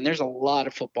weekend, there's a lot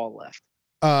of football left.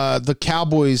 The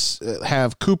Cowboys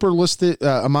have Cooper listed,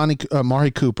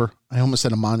 Amari Cooper. I almost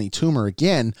said Amani Toomer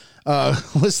again.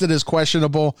 Listed as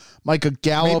questionable. Michael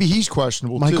Gallup. Maybe he's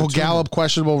questionable. Michael Gallup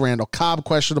questionable. Randall Cobb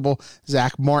questionable.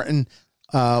 Zach Martin,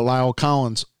 Lyle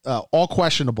Collins, all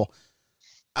questionable.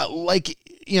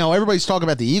 Everybody's talking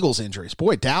about the Eagles' injuries.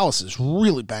 Boy, Dallas is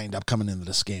really banged up coming into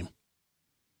this game.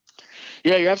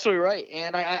 Yeah, you're absolutely right,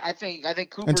 and I think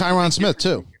Cooper and Tyron Smith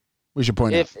too. We should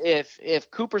point out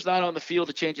if Cooper's not on the field,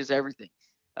 it changes everything.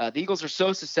 The Eagles are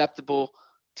so susceptible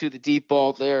to the deep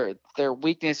ball. Their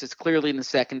weakness is clearly in the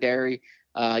secondary.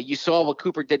 You saw what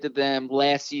Cooper did to them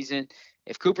last season.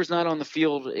 If Cooper's not on the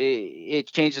field,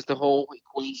 it changes the whole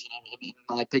equation. In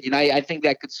my opinion, I think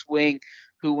that could swing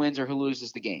who wins or who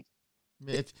loses the game.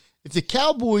 If the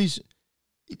Cowboys,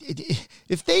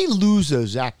 if they lose those,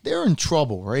 Zach, they're in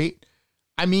trouble, right?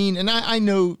 I mean, and I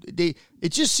know it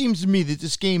just seems to me that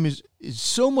this game is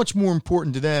so much more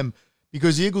important to them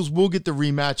because the Eagles will get the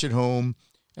rematch at home.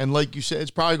 And like you said, it's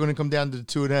probably going to come down to the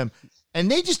 2 of them. And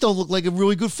they just don't look like a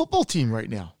really good football team right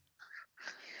now.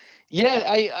 Yeah,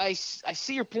 I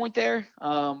see your point there.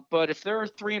 But if they're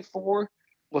 3-4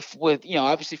 with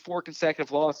obviously 4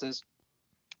 consecutive losses,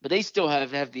 but they still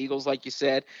have the Eagles, like you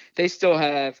said. They still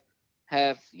have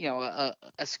a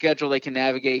schedule they can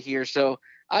navigate here. So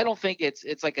I don't think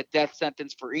it's like a death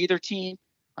sentence for either team.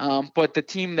 But the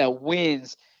team that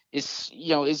wins is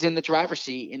in the driver's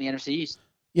seat in the NFC East.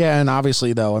 Yeah, and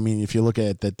obviously though, I mean, if you look at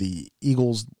it, that the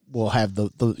Eagles will have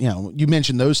the you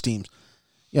mentioned those teams.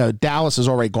 Dallas has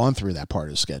already gone through that part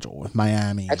of the schedule with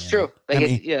Miami. That's true.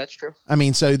 That's true. I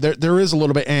mean, so there is a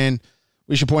little bit, and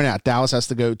we should point out Dallas has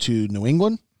to go to New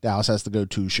England, Dallas has to go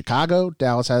to Chicago.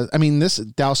 Dallas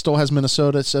still has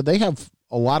Minnesota, so they have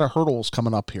a lot of hurdles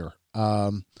coming up here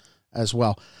as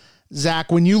well.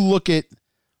 Zach, when you look at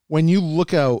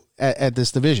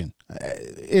this division,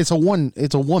 it's a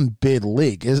one bid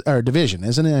league or division,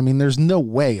 isn't it? I mean, there's no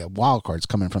way a wild card's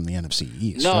coming from the NFC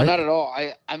East. No, right? not at all.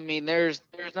 I mean, there's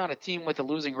not a team with a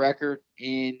losing record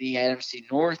in the NFC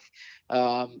North.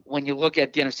 When you look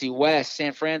at the NFC West,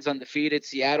 San Fran's undefeated,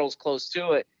 Seattle's close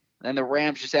to it, and the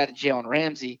Rams just added Jalen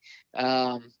Ramsey.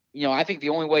 I think the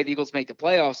only way the Eagles make the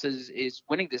playoffs is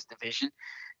winning this division.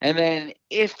 And then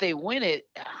if they win it,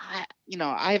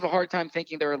 I have a hard time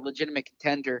thinking they're a legitimate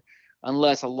contender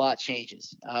unless a lot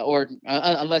changes or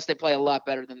unless they play a lot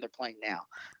better than they're playing now.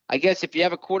 I guess if you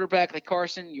have a quarterback like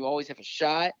Carson, you always have a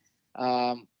shot.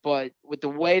 But with the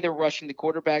way they're rushing the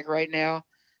quarterback right now,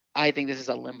 I think this is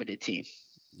a limited team.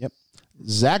 Yep.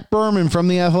 Zach Berman from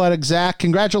The Athletic. Zach,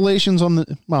 congratulations on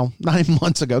 9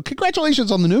 months ago.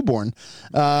 Congratulations on the newborn.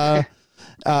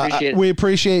 We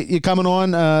appreciate you coming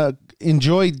on.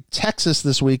 Enjoy Texas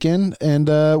this weekend, and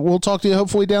we'll talk to you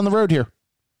hopefully down the road here.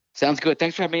 Sounds good.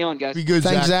 Thanks for having me on, guys. Be good,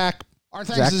 Thanks, Zach. Our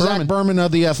thanks to Zach Berman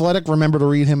of The Athletic. Remember to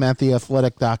read him at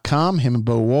theathletic.com. Him and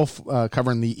Bo Wolf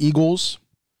covering the Eagles.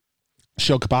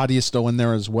 Show Kapati is still in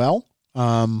there as well.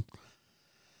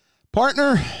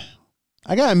 Partner,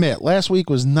 I got to admit, last week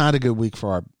was not a good week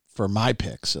for my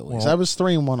picks, at least. I was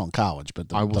 3-1 on college, but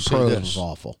the pros was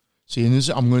awful. See, and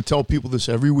I'm going to tell people this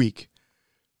every week.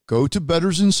 Go to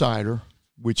Bettor's Insider,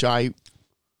 which I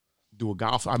do a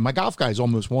golf. My golf guys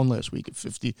almost won last week at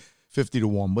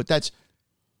 50-1. But that's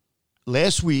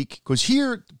last week, because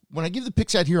here, when I give the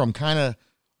picks out here, I'm kind of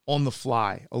on the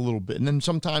fly a little bit. And then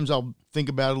sometimes I'll think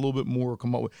about it a little bit more,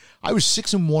 come up with. I was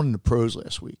 6-1 in the pros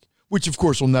last week, which, of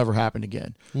course, will never happen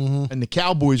again. Mm-hmm. And the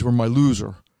Cowboys were my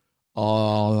loser.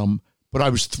 But I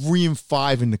was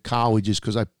 3-5 in the colleges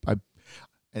because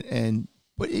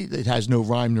but it has no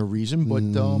rhyme, no reason. But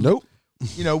nope.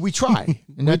 We try,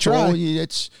 and that's all. So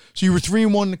you were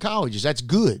 3-1 in the colleges. That's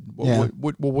good.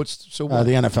 What's so?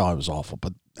 The NFL was awful,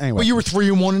 but anyway. But you were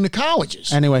 3-1 in the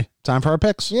colleges. Anyway, time for our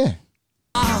picks. Yeah.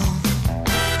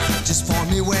 Just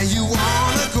point me where you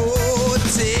wanna go.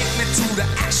 Take me to the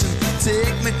action.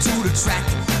 Take me to the track.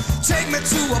 Take me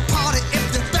to a party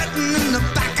if they're betting in the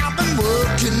back. I've been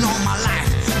working all my life.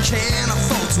 Can't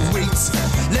afford to wait.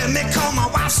 Let me call my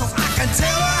wife so I can tell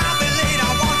her I'll be late. I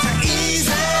want to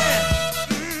easy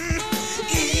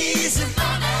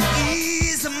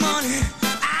money.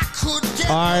 I could get.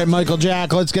 All right, Michael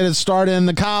Jack, let's get it started in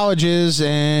the colleges.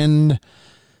 And,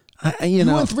 you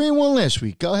won 3-1 last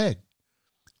week. Go ahead.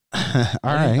 All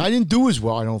right. I didn't do as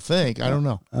well, I don't think. I don't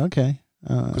know. Okay.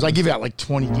 Because I give out like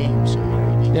 20 games.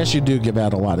 Yes, you do give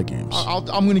out a lot of games.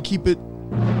 I'm going to keep it.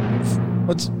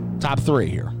 Let's top 3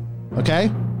 here.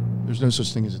 Okay? There's no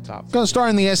such thing as a top. Going to start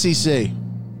in the SEC.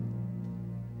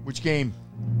 Which game?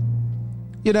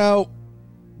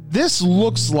 This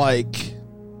looks like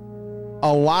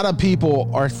a lot of people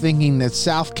are thinking that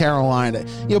South Carolina,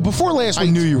 before last week,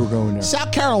 I knew you were going there.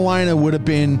 South Carolina would have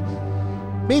been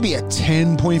maybe a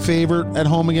 10-point favorite at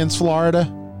home against Florida.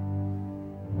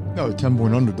 No, a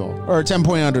 10-point underdog. Or a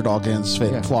 10-point underdog against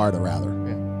Florida, rather.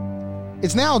 Yeah.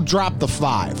 It's now dropped to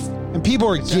 5. And people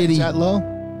are giddy. Is that low?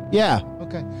 Yeah.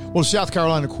 Okay. Well, South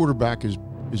Carolina quarterback is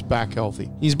back healthy.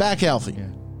 He's back healthy. Yeah.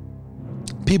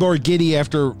 People are giddy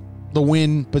after the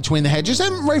win between the hedges,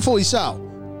 and rightfully so.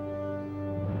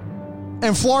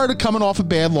 And Florida coming off a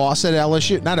bad loss at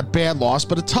LSU. Not a bad loss,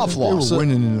 but a tough loss. They were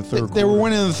winning in the third quarter. They were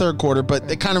winning in the third quarter, but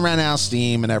they kind of ran out of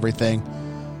steam and everything.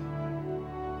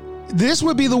 This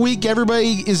would be the week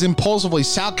everybody is impulsively.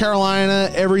 South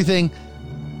Carolina, everything.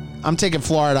 I'm taking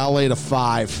Florida. I'll lay to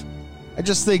 5. I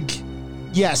just think,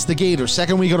 yes, the Gators,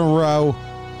 second week in a row.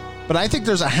 But I think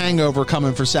there's a hangover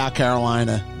coming for South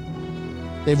Carolina.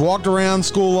 They've walked around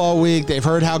school all week. They've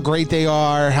heard how great they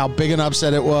are, how big an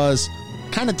upset it was.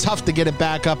 Kind of tough to get it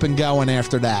back up and going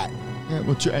after that. Yeah,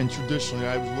 well, and traditionally,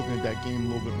 I was looking at that game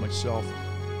a little bit myself.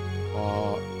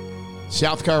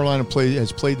 South Carolina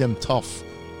has played them tough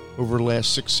over the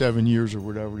last 6-7 years or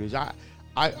whatever it is.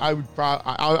 I would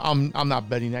probably I'm not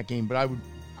betting that game, but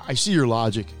I see your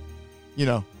logic.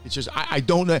 It's just I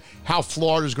don't know how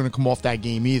Florida's going to come off that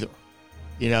game either.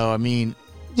 I mean,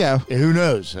 yeah, who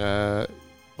knows?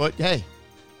 But hey,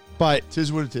 but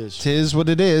tis what it is. Tis what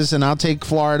it is, and I'll take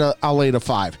Florida. I'll lay to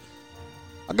 5.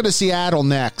 I'll go to Seattle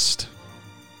next.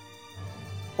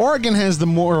 Oregon has the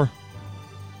more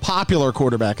popular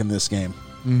quarterback in this game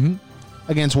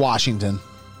against Washington.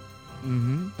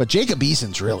 Mm-hmm. But Jacob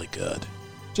Eason's really good.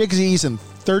 Jacob Eason,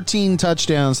 13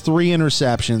 touchdowns, 3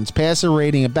 interceptions, passer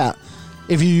rating about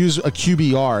If you use a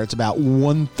QBR, it's about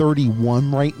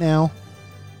 131 right now.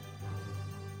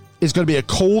 It's going to be a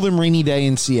cold and rainy day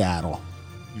in Seattle.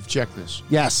 You've checked this.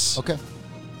 Yes. Okay.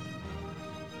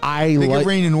 They get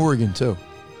rain in Oregon, too.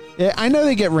 Yeah, I know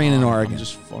they get rain in Oregon. I'm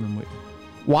just funning with you.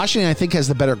 Washington, I think, has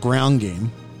the better ground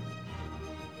game.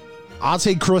 I'll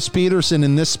take Chris Peterson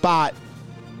in this spot.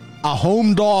 A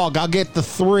home dog. I'll get the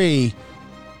 3.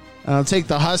 I'll take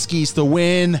the Huskies to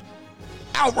win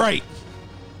outright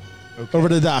over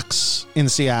the Ducks in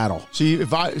Seattle.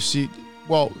 I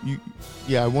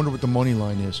wonder what the money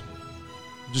line is.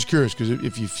 I'm just curious, because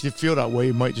if you feel that way,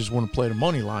 you might just want to play the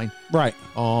money line. Right.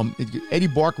 Eddie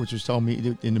Barkowitz was telling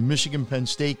me in the Michigan-Penn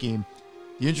State game,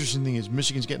 the interesting thing is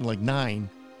Michigan's getting like 9,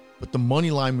 but the money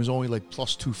line was only like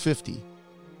plus 250,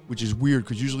 which is weird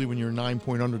because usually when you're a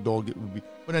 9-point underdog, it would be.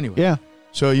 But anyway. Yeah.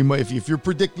 So you might, if you're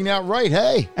predicting out right,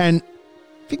 hey. And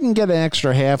if you can get an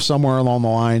extra half somewhere along the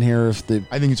line here, if the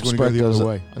I think it's going to go the other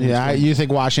way. You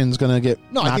think Washington's going to get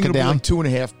I think it'll down? be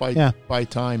like 2.5 by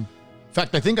time. In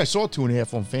fact, I think I saw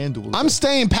 2.5 on FanDuel. I'm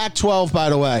staying Pac-12, by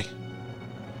the way.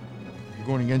 You're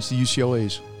going against the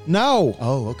UCLA's. No.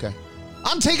 Oh, okay.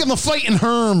 I'm taking the Fighting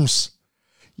Herms.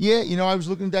 Yeah, I was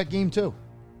looking at that game too.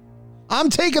 I'm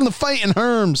taking the Fighting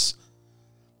Herms.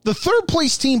 The third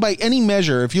place team by any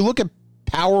measure, if you look at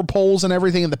power polls and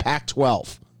everything in the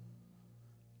Pac-12,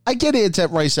 I get it, it's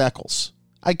at Rice-Eccles.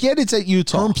 I get it's at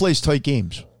Utah. Herm plays tight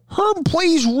games. Herm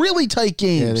plays really tight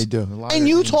games. Yeah, they do. And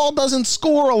Utah doesn't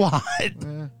score a lot.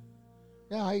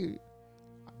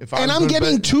 I'm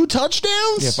getting 2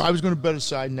 touchdowns? Yeah, if I was going to bet a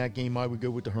side in that game, I would go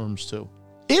with the Herms too.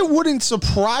 It wouldn't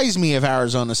surprise me if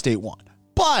Arizona State won.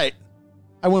 But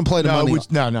I wouldn't play the money.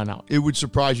 No. It would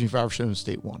surprise me if Arizona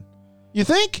State won. You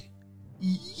think?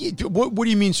 What do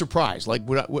you mean surprise? Like,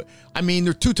 I mean,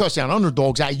 they're 2 touchdown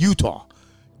underdogs at Utah.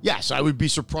 Yes, I would be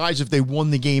surprised if they won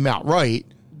the game outright.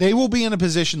 They will be in a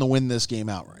position to win this game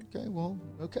outright.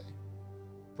 Okay.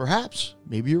 Perhaps.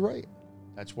 Maybe you're right.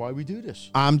 That's why we do this.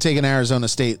 I'm taking Arizona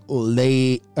State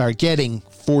getting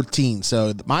 14.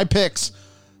 So my picks,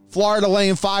 Florida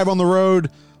laying 5 on the road,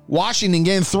 Washington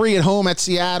getting 3 at home at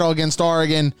Seattle against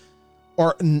Oregon,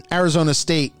 or Arizona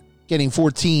State getting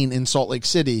 14 in Salt Lake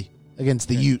City against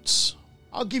the Utes.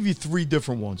 I'll give you 3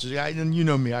 different ones. And you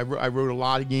know me, I wrote a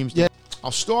lot of games. Yeah.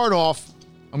 I'll start off.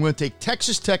 I'm going to take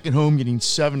Texas Tech at home getting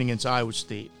 7 against Iowa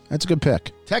State. That's a good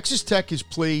pick. Texas Tech has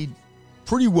played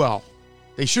pretty well.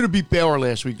 They should have beat Baylor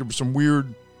last week. There were some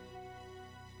weird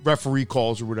referee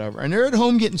calls or whatever. And they're at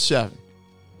home getting 7.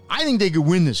 I think they could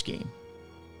win this game.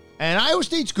 And Iowa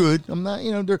State's good. I'm not,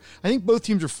 I think both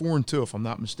teams are 4-2 if I'm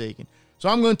not mistaken. So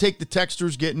I'm going to take the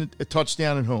Texters getting a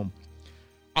touchdown at home.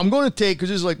 I'm going to take, because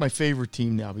this is like my favorite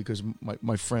team now because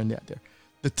my friend out there,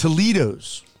 the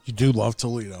Toledos. You do love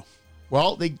Toledo.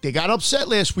 Well, they got upset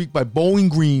last week by Bowling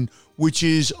Green, which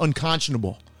is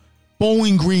unconscionable.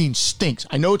 Bowling Green stinks.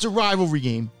 I know it's a rivalry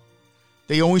game.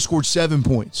 They only scored 7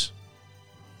 points.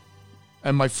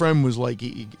 And my friend was like,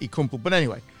 he couldn't. But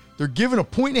anyway, they're giving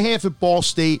 1.5 at Ball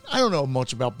State. I don't know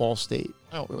much about Ball State.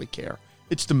 I don't really care.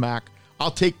 It's the MAC.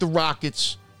 I'll take the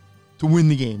Rockets to win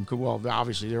the game. Well,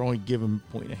 obviously, they're only giving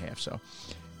 1.5. So,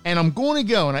 and I'm going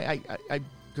to go, and I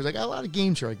because I got a lot of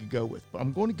games here I could go with, but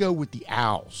I'm going to go with the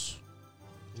Owls.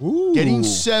 Ooh. Getting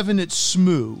 7 at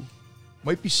SMU.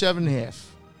 Might be 7.5.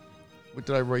 What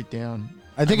did I write down?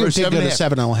 I think it did go to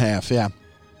 7.5, yeah.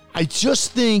 I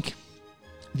just think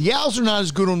the Owls are not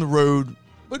as good on the road,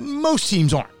 but most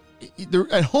teams aren't. They're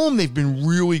at home, they've been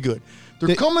really good.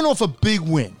 They're coming off a big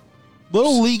win.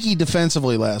 Little leaky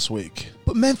defensively last week.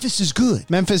 But Memphis is good.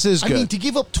 Memphis is good. I mean, to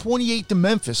give up 28 to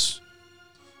Memphis,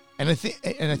 and I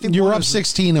think you were up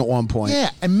 16 at one point. Yeah,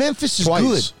 and Memphis is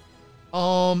Twice.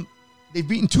 good. They've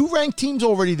beaten 2 ranked teams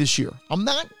already this year. I'm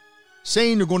not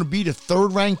saying they're going to beat a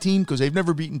 3rd-ranked team because they've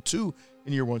never beaten 2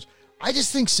 in year ones. I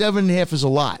just think 7.5 is a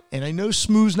lot. And I know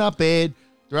SMU's not bad.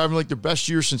 They're having like their best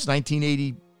year since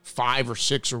 1985 or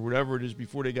 6 or whatever it is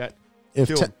before they got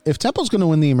killed. If Temple's going to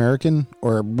win the American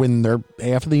or win their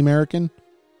half of the American,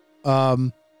 they're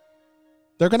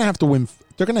going to have to win.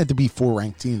 They're going to have to beat 4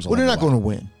 ranked teams. Well, they're not going to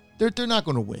win. They're not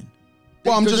going to win.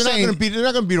 Well, I'm just saying they're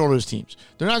not going to beat all those teams.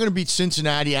 They're not going to beat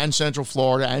Cincinnati and Central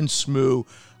Florida and SMU.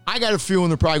 I got a feeling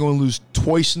they're probably going to lose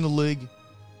twice in the league.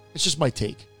 It's just my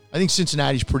take. I think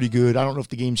Cincinnati's pretty good. I don't know if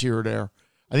the game's here or there.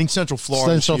 I think Central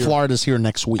Florida's here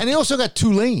next week. And they also got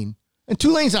Tulane. And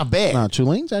Tulane's not bad. No,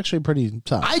 Tulane's actually pretty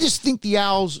tough. I just think the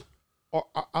Owls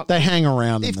they hang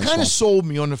around. They've kind of sold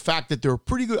me on the fact that they're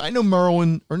pretty good. I know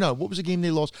Maryland, or no, what was the game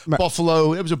they lost?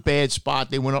 Buffalo. It was a bad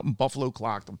spot. They went up and Buffalo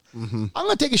clocked them. Mm-hmm. I'm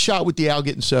going to take a shot with the Owl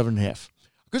getting 7.5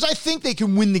 because I think they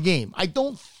can win the game. I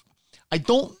don't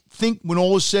think when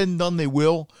all is said and done they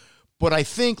will, But I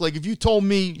think, like, if you told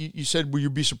me, you said, will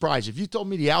you be surprised? If you told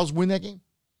me the Owls win that game,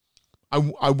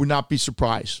 I would not be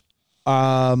surprised.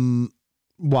 While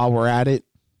we're at it,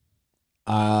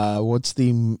 what's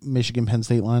the Michigan-Penn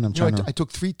State line? I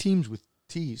took 3 teams with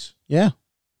T's. Yeah.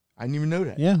 I didn't even know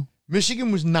that. Yeah.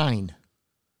 Michigan was 9.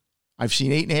 I've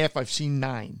seen 8.5. I've seen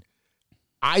 9.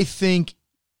 I think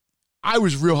I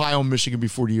was real high on Michigan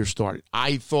before the year started.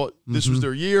 I thought this was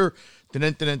their year.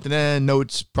 No,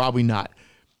 it's probably not.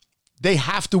 They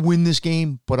have to win this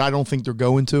game, but I don't think they're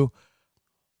going to.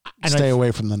 And Stay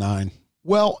away from the 9.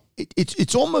 Well,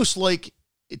 it's almost like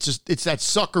it's that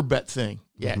sucker bet thing.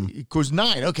 Yeah, it goes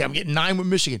 9. Okay, I'm getting 9 with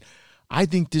Michigan. I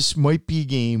think this might be a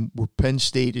game where Penn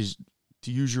State is,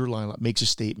 to use your lineup, makes a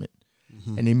statement.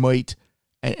 And they might,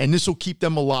 and this will keep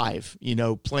them alive,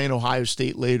 playing Ohio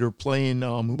State later, playing.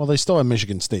 Well, they still have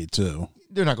Michigan State, too.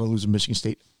 They're not going to lose to Michigan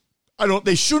State.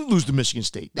 They shouldn't lose to Michigan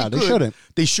State. They shouldn't.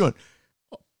 They shouldn't.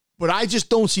 But I just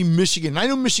don't see Michigan. I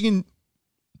know Michigan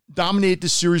dominated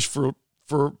this series for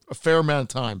a fair amount of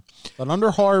time. But under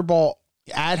Harbaugh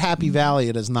at Happy Valley,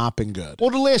 it has not been good.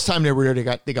 Well, the last time they were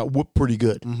there, they got whooped pretty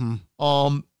good.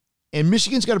 And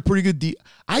Michigan's got a pretty good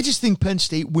I just think Penn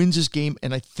State wins this game,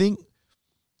 and I think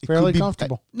it fairly could be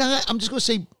comfortable. I'm just going to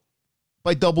say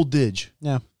by double dig.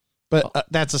 Yeah. But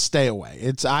that's a stay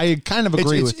away. I kind of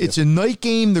agree with you. It's a night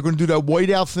game. They're going to do that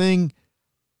whiteout thing.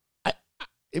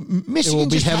 Michigan will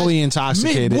be heavily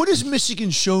intoxicated. What has Michigan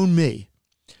shown me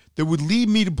that would lead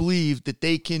me to believe that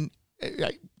they can?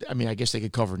 I mean, I guess they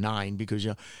could cover 9 because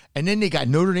and then they got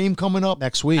Notre Dame coming up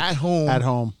next week at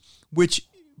home. Which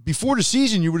before the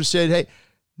season you would have said, hey,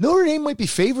 Notre Dame might be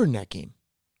favored in that game.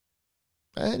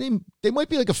 They might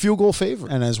be like a field goal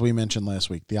favorite. And as we mentioned last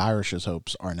week, the Irish's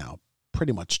hopes are now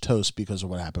pretty much toast because of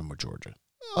what happened with Georgia.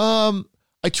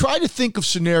 I try to think of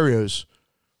scenarios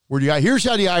where here's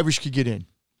how the Irish could get in.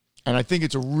 And I think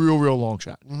it's a real, real long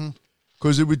shot.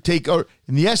 Because it would take, in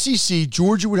the SEC,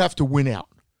 Georgia would have to win out.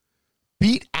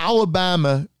 Beat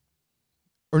Alabama,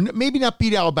 or maybe not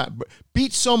beat Alabama, but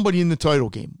beat somebody in the title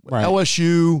game. Right.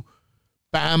 LSU,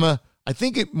 Bama. I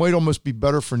think it might almost be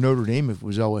better for Notre Dame if it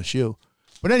was LSU.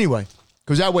 But anyway,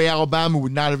 because that way Alabama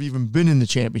would not have even been in the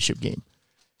championship game.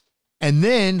 And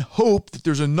then hope that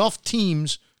there's enough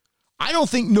teams. I don't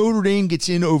think Notre Dame gets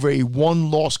in over a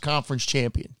one-loss conference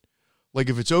champion. Like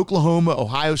if it's Oklahoma,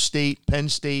 Ohio State, Penn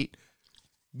State,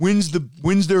 wins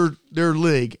their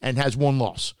league and has 1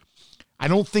 loss. I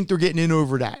don't think they're getting in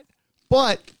over that.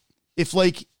 But if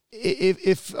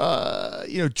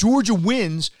Georgia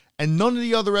wins and none of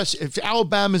the other if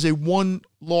Alabama is a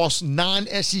 1-loss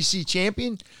non-SEC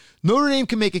champion, Notre Dame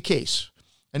can make a case.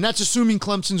 And that's assuming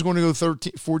Clemson's going to go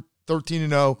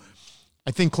 13-0.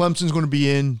 I think Clemson's going to be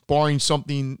in, barring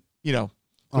something,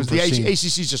 because the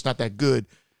ACC is just not that good.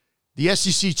 The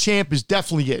SEC champ is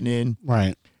definitely getting in.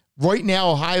 Right. Right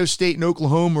now, Ohio State and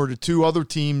Oklahoma are the 2 other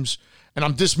teams, and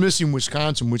I'm dismissing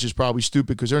Wisconsin, which is probably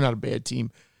stupid because they're not a bad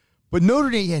team. But Notre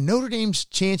Dame's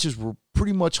chances were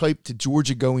pretty much hyped to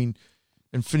Georgia going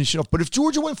and finishing up. But if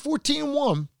Georgia went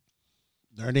 14-1,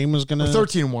 Notre Dame was going to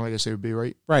 13-1, I guess they would be,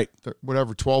 right? Right.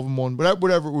 Whatever, 12-1,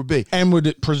 whatever it would be. And would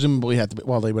it presumably have to be?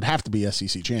 Well, they would have to be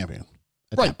SEC champion.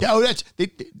 Right. They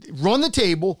run the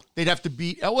table. They'd have to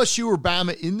beat LSU or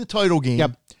Bama in the title game.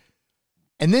 Yep.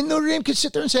 And then Notre Dame could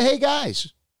sit there and say, hey,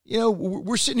 guys,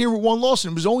 we're sitting here with 1 loss,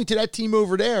 and it was only to that team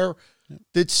over there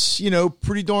that's,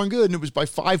 pretty darn good, and it was by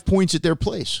 5 points at their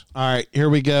place. All right, here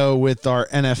we go with our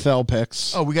NFL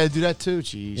picks. Oh, we got to do that too?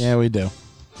 Jeez. Yeah, we do.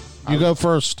 You go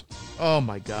first. Oh,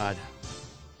 my God.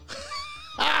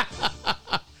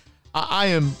 I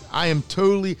am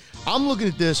totally – I'm looking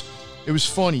at this. It was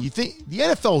funny. You think the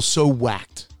NFL is so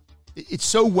whacked. It's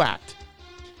so whacked.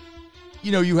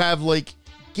 You have like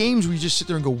games where you just sit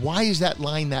there and go, why is that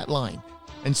line that line?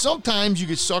 And sometimes you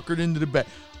get suckered into the bet.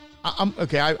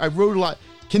 I wrote a lot.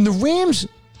 Can the Rams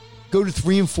go to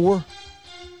 3-4?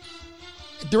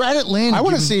 They're at Atlanta. I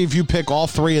want to see if you pick all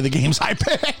 3 of the games I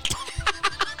picked.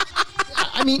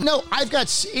 I mean, no, I've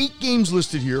got 8 games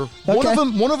listed here. Okay.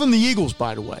 One of them the Eagles,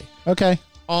 by the way. Okay.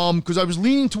 Because I was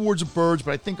leaning towards the Birds,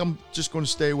 but I think I'm just going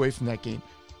to stay away from that game.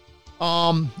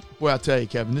 Boy, I'll tell you,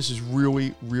 Kevin, this is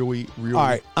really, really, really. All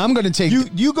right, I'm going to take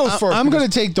you go first. I'm going to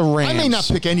take the Rams. I may not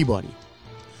pick anybody.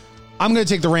 I'm going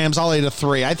to take the Rams. I'll lay to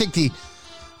 3. I think the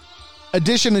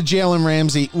addition of Jalen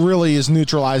Ramsey really is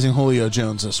neutralizing Julio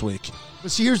Jones this week. But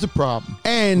see, here's the problem.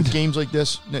 And with games like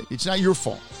this, it's not your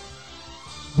fault.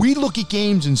 We look at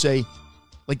games and say,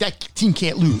 like, that team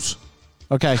can't lose.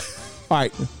 Okay. All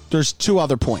right. There's 2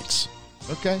 other points.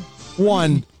 Okay.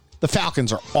 1, the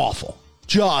Falcons are awful.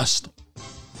 Just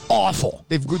awful.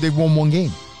 They've won 1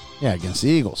 game. Yeah, against the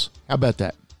Eagles. How about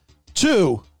that?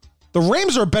 2, The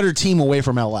Rams are a better team away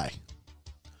from LA.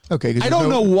 Okay, I don't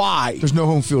know why. There's no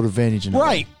home field advantage in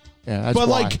Right. Yeah, that's but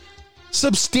why. like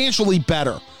substantially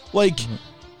better. Like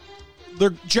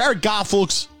Jared Goff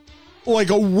looks like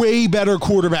a way better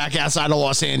quarterback outside of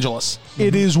Los Angeles.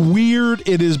 It is weird.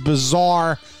 It is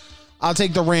bizarre. I'll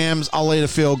take the Rams. I'll lay the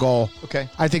field goal. Okay.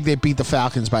 I think they beat the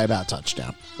Falcons by about a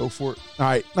touchdown. Go for it. All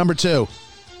right, number 2.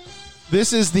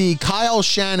 This is the Kyle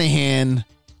Shanahan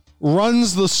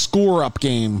runs the score up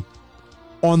game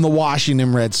on the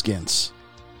Washington Redskins.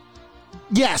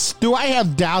 Yes, do I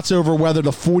have doubts over whether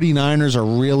the 49ers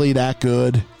are really that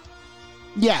good?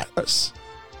 Yes.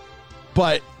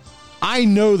 But I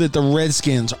know that the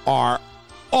Redskins are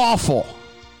awful.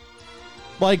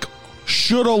 Like,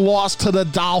 should have lost to the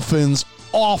Dolphins.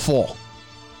 Awful.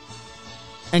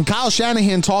 And Kyle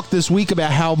Shanahan talked this week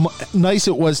about how nice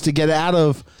it was to get out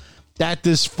of that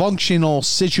dysfunctional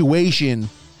situation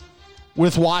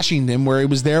with Washington, where he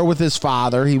was there with his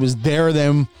father. He was there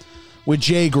then with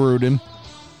Jay Gruden.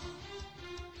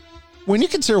 When you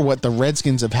consider what the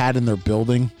Redskins have had in their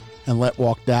building and let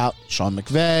walked out, Sean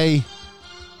McVay,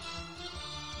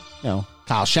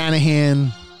 Kyle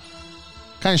Shanahan,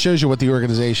 kind of shows you what the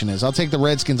organization is. I'll take the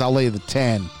Redskins. I'll lay the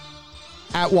 10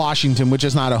 at Washington, which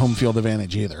is not a home field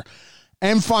advantage either.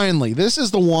 And finally, this is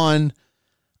the one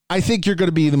I think you're going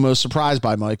to be the most surprised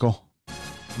by, Michael.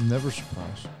 I'm never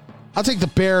surprised. I'll take the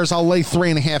Bears. I'll lay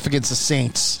 3.5 against the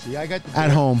Saints. See, I got the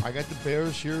at home. I got the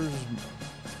Bears here.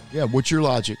 Yeah, what's your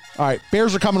logic? All right,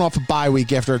 Bears are coming off a bye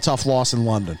week after a tough loss in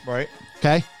London. Right.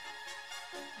 Okay?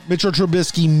 Mitchell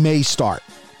Trubisky may start.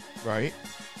 Right.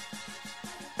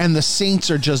 And the Saints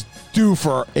are just due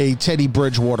for a Teddy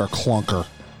Bridgewater clunker.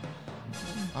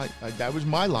 That was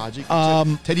my logic.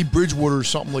 Teddy Bridgewater is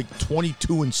something like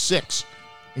 22-6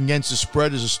 against the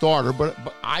spread as a starter, but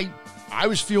I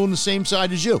was feeling the same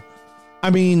side as you.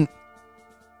 I mean,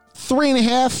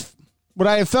 3.5. Would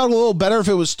I have felt a little better if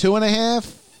it was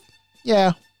 2.5?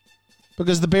 Yeah,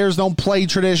 because the Bears don't play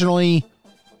traditionally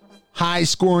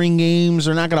high-scoring games.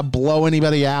 They're not going to blow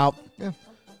anybody out. Yeah.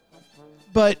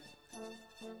 But,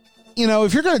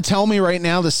 if you're going to tell me right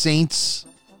now the Saints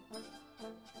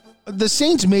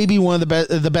may be one of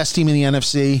the best team in the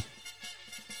NFC,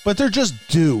 but they're just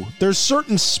due. There's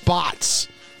certain spots,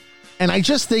 and I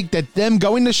just think that them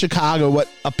going to Chicago, what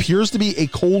appears to be a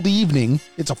cold evening,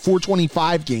 it's a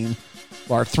 4:25 game,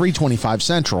 or 3:25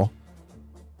 Central.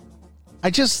 I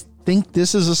just think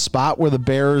this is a spot where the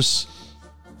Bears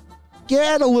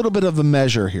get a little bit of a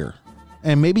measure here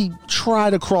and maybe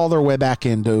try to crawl their way back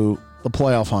into the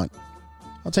playoff hunt.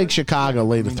 I'll take Chicago,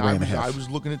 lay the 3.5. I was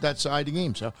looking at that side of the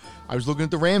game. So I was looking at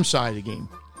the Rams side of the game.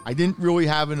 I didn't really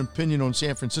have an opinion on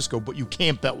San Francisco, but you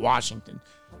can't bet Washington.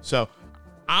 So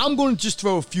I'm going to just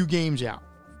throw a few games out.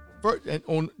 And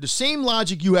on the same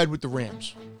logic you had with the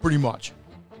Rams, pretty much.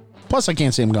 Plus, I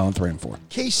can't see them going 3 and 4.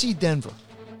 KC Denver.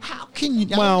 How can you?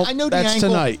 Well, I know the that's angle.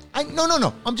 tonight.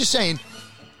 No. I'm just saying,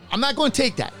 I'm not going to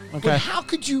take that. Okay. But how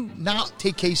could you not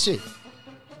take KC?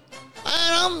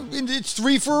 It's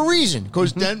 3 for a reason,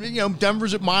 because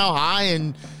Denver's at Mile High,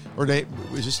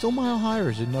 is it still Mile High,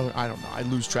 or is it another? I don't know. I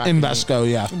lose track. Invesco,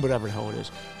 yeah, whatever the hell it is.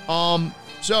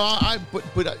 So I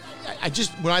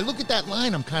just, when I look at that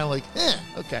line, I'm kind of like,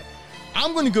 okay.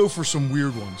 I'm going to go for some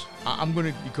weird ones. I'm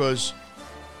going to because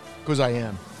I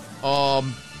am. How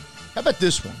about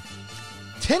this one?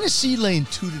 Tennessee laying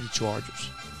 2 to the Chargers.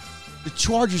 The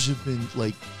Chargers have been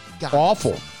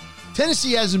awful.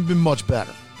 Tennessee hasn't been much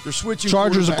better. They're switching.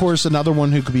 Chargers, of course, another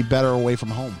one who could be better away from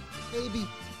home. Maybe.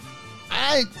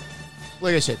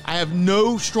 Like I said, I have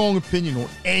no strong opinion on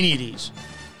any of these.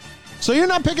 So you're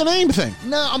not picking anything?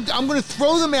 No, I'm going to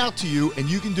throw them out to you, and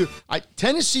you can do.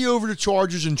 Tennessee over the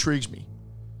Chargers intrigues me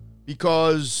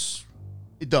because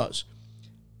it does.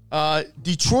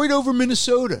 Detroit over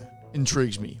Minnesota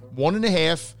intrigues me.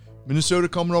 1.5. Minnesota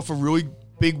coming off a really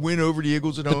big win over the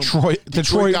Eagles at home.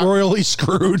 Detroit got royally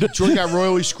screwed. Detroit got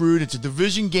royally screwed. It's a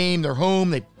division game. They're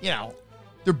home. They're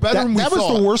better than we thought. That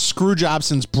was the worst screw job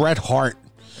since Bret Hart.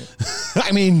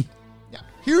 I mean,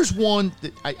 here's one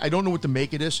that I don't know what to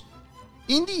make of this.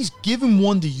 Indy's given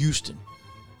 1 to Houston.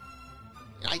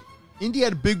 Indy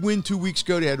had a big win 2 weeks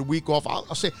ago. They had a week off.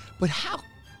 I'll say, but how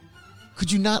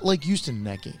could you not like Houston in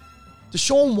that game?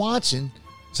 Deshaun Watson.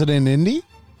 Is it in Indy?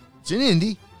 It's in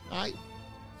Indy.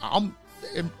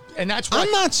 And that's why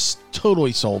I'm not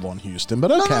totally sold on Houston,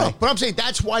 but okay. No. But I'm saying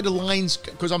that's why the lines,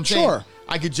 because I'm saying, sure.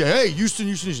 I could say, hey,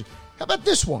 Houston. How about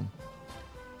this one?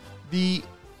 The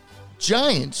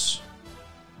Giants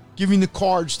giving the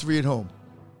Cards 3 at home.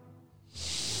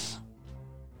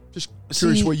 Just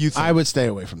curious what you think. I would stay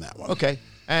away from that one. Okay.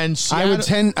 And Seattle,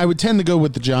 I would tend to go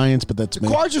with the Giants, but that's the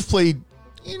Cards have played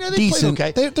You know, they decent.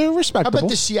 played okay. They're How respectable. about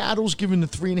the Seattle's giving the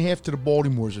 3.5 to the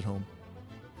Baltimore's at home?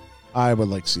 I would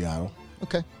like Seattle.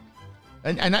 Okay.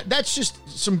 And that's just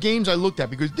some games I looked at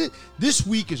because this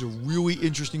week is a really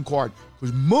interesting card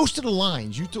because most of the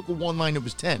lines, you took a one line that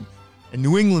was 10, and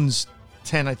New England's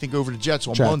 10, I think, over the Jets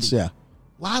on Monday. Yeah.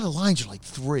 A lot of the lines are like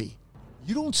 3.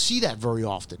 You don't see that very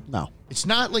often. No. It's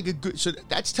not like a good. So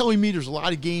that's telling me there's a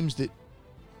lot of games that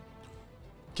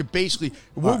could basically.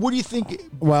 What do you think?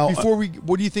 Well,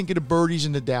 what do you think of the Birdies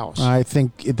and the Dallas? I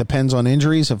think it depends on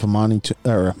injuries. If Amani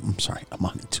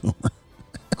Toomer.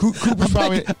 Cooper's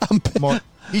probably.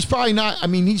 He's probably not. I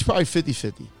mean, he's probably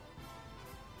 50-50.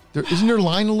 Isn't their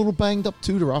line a little banged up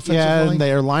too? Their offensive line. Yeah, and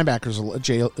their linebackers.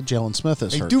 Jalen Smith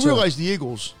is hurt. I do too. realize the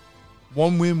Eagles,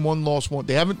 1 win, 1 loss, 1.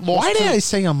 They haven't lost. Why did 2. I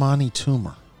say Amani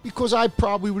Toomer? Because I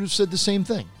probably would have said the same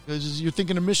thing. Because you're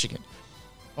thinking of Michigan.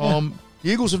 The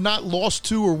Eagles have not lost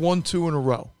 2 or won 2 in a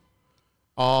row.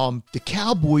 The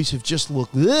Cowboys have just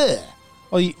looked. Ugh.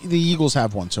 Well, the Eagles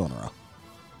have won 2 in a row.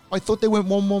 I thought they went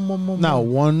 1-1-1-1. No,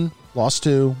 1, lost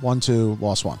 2, 1-2,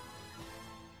 lost 1.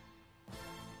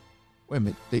 Wait a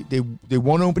minute. They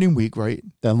won opening week, right?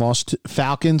 Then lost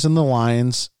Falcons and the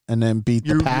Lions, and then beat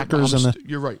the Packers.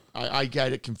 You're right. I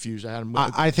got it confused.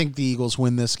 I think the Eagles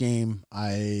win this game.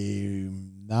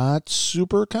 I'm not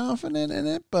super confident in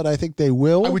it, but I think they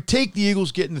will. I would take the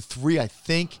Eagles getting the 3, I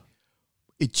think.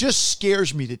 It just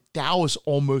scares me that Dallas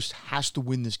almost has to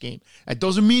win this game. That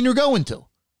doesn't mean they're going to.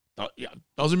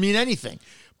 Doesn't mean anything.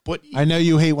 But I know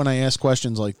you hate when I ask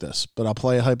questions like this, but I'll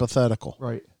play a hypothetical.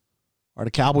 Right. Are the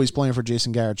Cowboys playing for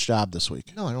Jason Garrett's job this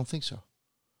week? No, I don't think so.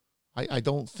 I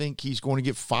don't think he's going to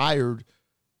get fired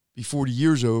before the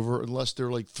year's over unless they're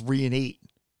like 3-8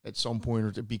 at some point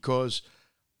or two, because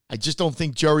I just don't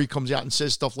think Jerry comes out and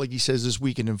says stuff like he says this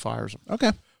week and then fires him.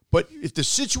 Okay. But if the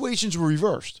situations were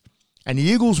reversed and the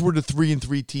Eagles were the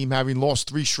 3-3 team having lost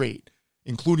 3 straight,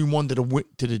 including one to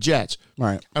the Jets,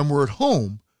 right, and we're at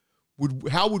home,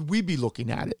 how would we be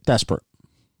looking at it? Desperate.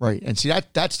 Right. And see,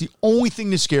 that's the only thing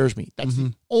that scares me. That's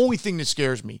the only thing that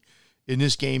scares me in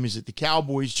this game is that the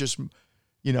Cowboys just,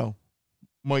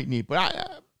 might need.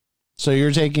 But so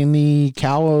you're taking the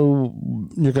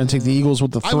you're going to take the Eagles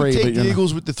with the 3. I would take the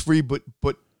Eagles with the 3, but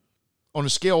on a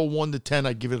scale of 1 to 10,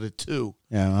 I'd give it a 2.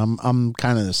 Yeah, I'm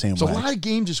kind of the same way. So a lot of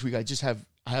games this week, I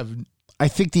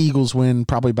think the Eagles win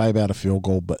probably by about a field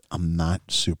goal, but I'm not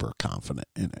super confident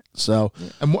in it. So,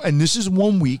 and this is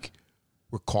 1 week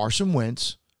where Carson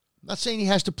Wentz, I'm not saying he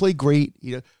has to play great,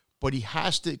 but he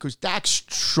has to, because Dak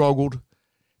struggled,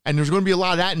 and there's going to be a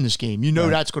lot of that in this game.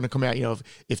 That's going to come out.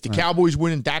 If the Cowboys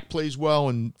win and Dak plays well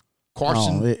and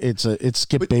Carson, it's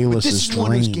Skip Bayless's this is dream.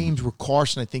 One of those games where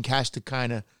Carson, I think, has to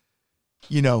kind of,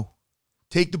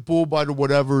 take the bull by the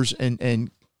whatevers and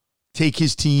take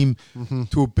his team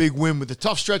to a big win with a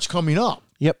tough stretch coming up.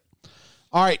 Yep.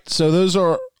 All right, so those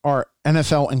are our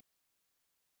NFL and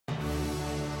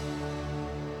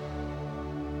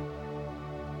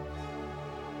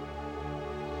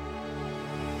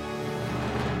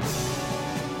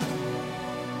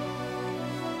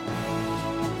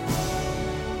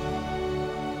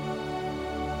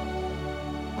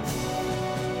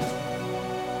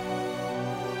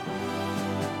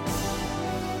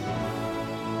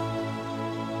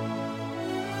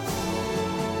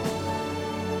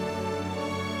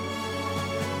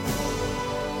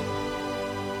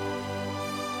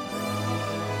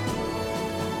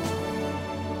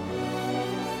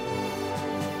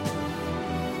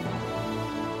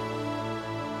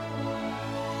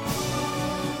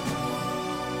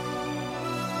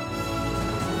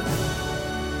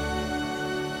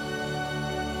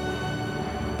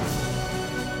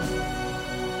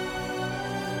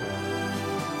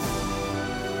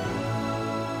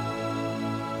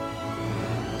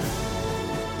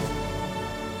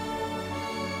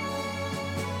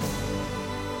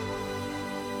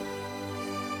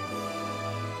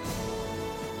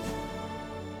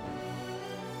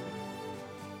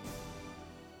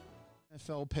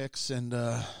NFL picks, and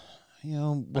I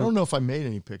don't know if I made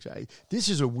any picks. This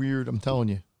is a weird. I'm telling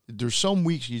you, there's some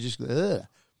weeks you just. Ugh.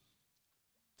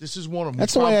 This is one of them.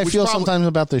 That's the way I feel sometimes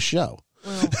about this show.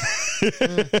 Well,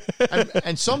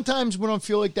 and sometimes when I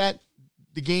feel like that,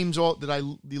 the games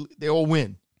they all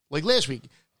win. Like last week,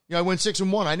 I went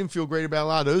 6-1. I didn't feel great about a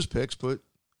lot of those picks, but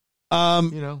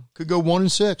could go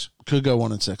 1-6. Could go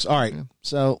 1-6. All right,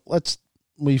 so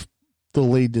we've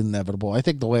delayed the inevitable. I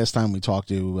think the last time we talked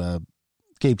to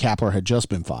Gabe Kapler had just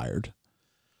been fired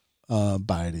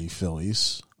by the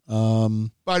Phillies.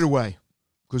 By the way,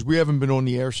 because we haven't been on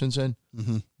the air since then,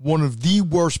 one of the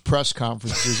worst press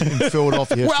conferences in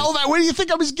Philadelphia. Well, what do you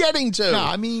think I was getting to? No,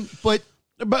 I mean, but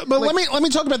But let me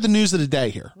talk about the news of the day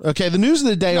here. Okay, the news of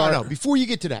the day. No, before you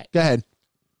get to that, go ahead.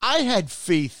 I had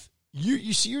faith.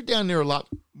 You see, you're down there a lot,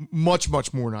 much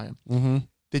more than I am. Mm-hmm.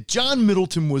 That John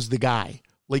Middleton was the guy.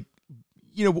 Like,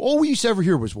 all we used to ever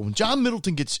hear was, well, when John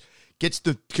Middleton gets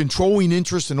the controlling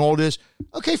interest and all this,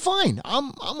 okay, fine,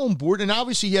 I'm on board. And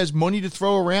obviously he has money to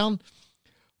throw around.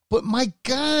 But my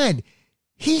God,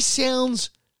 he sounds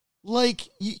like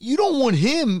you don't want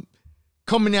him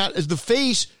coming out as the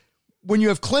face when you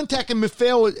have Klentak and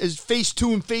Mifale as phase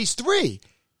 2 and phase 3.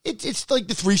 It's like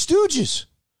the Three Stooges.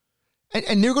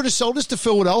 And they're going to sell this to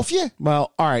Philadelphia?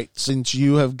 Well, all right. Since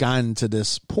you have gotten to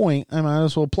this point, I might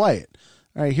as well play it.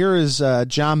 All right, here is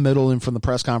John Middleton from the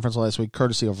press conference last week,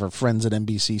 courtesy of our friends at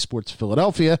NBC Sports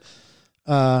Philadelphia,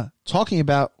 talking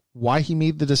about why he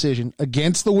made the decision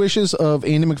against the wishes of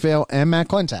Andy MacPhail and Matt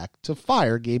Klentak to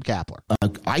fire Gabe Kapler.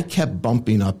 I kept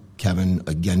bumping up, Kevin,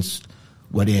 against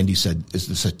what Andy said is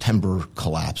the September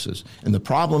collapses. And the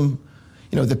problem,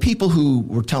 the people who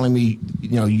were telling me,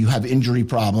 you have injury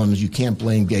problems, you can't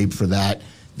blame Gabe for that.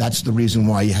 That's the reason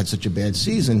why you had such a bad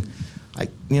season.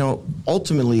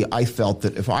 Ultimately, I felt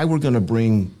that if I were going to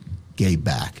bring Gabe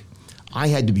back, I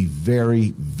had to be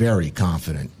very, very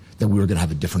confident that we were going to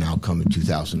have a different outcome in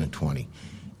 2020.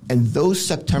 And those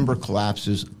September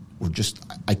collapses were just,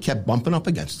 I kept bumping up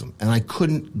against them. And I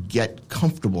couldn't get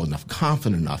comfortable enough,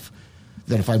 confident enough,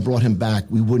 that if I brought him back,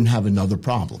 we wouldn't have another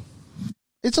problem.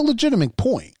 It's a legitimate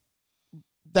point.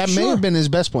 That may have been his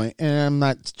best point, and I'm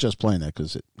not just playing that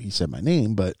because he said my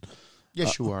name, but...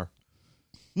 Yes, you are.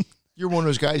 You're one of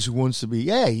those guys who wants to be,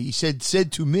 he said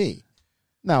to me.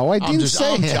 No, I didn't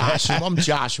say that. I'm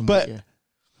joshing but, with you.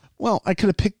 Well, I could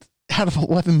have picked out of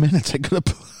 11 minutes. It could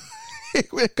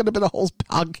have been a whole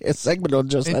podcast segment on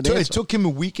just that answer. It took him a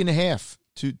week and a half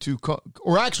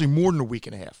or actually more than a week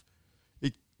and a half.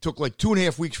 It took like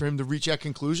 2.5 weeks for him to reach that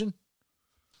conclusion.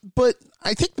 But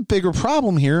I think the bigger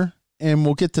problem here, and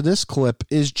we'll get to this clip,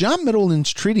 is John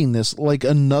Middleton's treating this like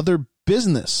another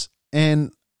business.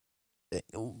 And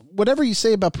whatever you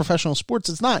say about professional sports,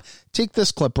 it's not. Take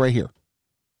this clip right here.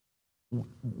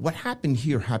 What happened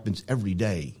here happens every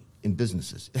day in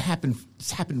businesses.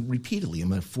 It's happened repeatedly in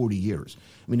my 40 years.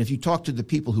 I mean, if you talk to the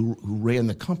people who ran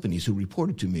the companies who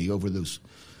reported to me over those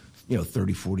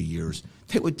 30, 40 years,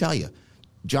 they would tell you,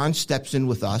 John steps in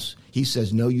with us. He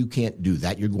says, no, you can't do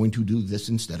that. You're going to do this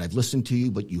instead. I've listened to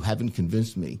you, but you haven't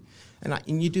convinced me.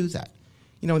 And you do that.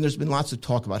 And there's been lots of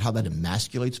talk about how that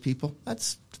emasculates people.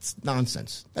 That's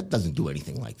nonsense. That doesn't do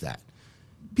anything like that.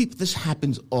 This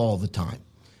happens all the time.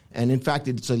 And in fact,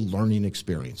 it's a learning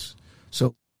experience.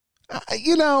 So,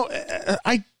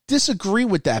 I disagree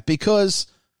with that because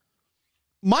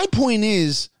my point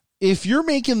is, if you're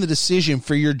making the decision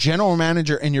for your general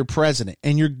manager and your president,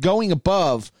 and you're going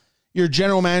above your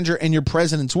general manager and your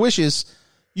president's wishes,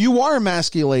 you are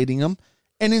emasculating them.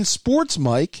 And in sports,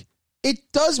 Mike,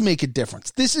 it does make a difference.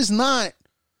 This is not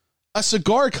a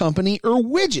cigar company or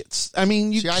widgets. I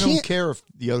mean, I don't care if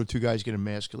the other two guys get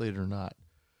emasculated or not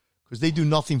because they do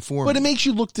nothing for me. But it makes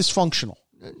you look dysfunctional.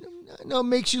 No, it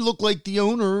makes you look like the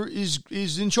owner is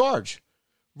in charge,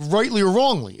 rightly or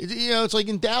wrongly. It's like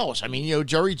in Dallas. I mean,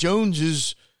 Jerry Jones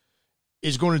is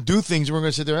going to do things, and we're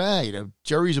going to sit there,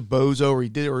 Jerry's a bozo,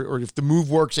 or if the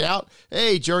move works out,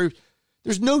 hey, Jerry.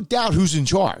 There's no doubt who's in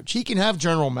charge. He can have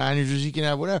general managers. He can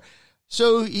have whatever.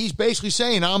 So he's basically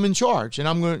saying, I'm in charge, and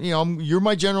I'm going to, you're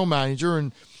my general manager,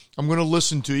 and I'm going to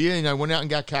listen to you. And I went out and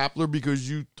got Kapler because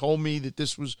you told me that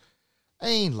this was.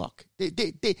 Look,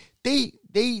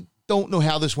 they don't know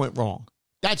how this went wrong.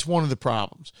 That's one of the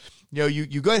problems. You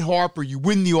get Harper, you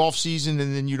win the offseason,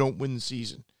 and then you don't win the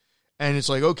season. And it's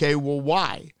like, okay, well,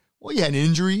 why? Well, you had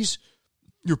injuries.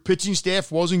 Your pitching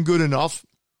staff wasn't good enough,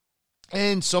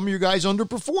 and some of your guys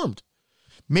underperformed.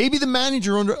 Maybe the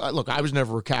manager look, I was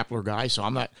never a Kapler guy, so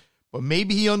I'm not, but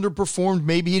maybe he underperformed,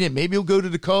 maybe he didn't. Maybe he'll go to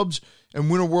the Cubs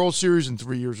and win a World Series in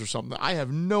 3 years or something. I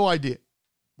have no idea.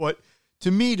 But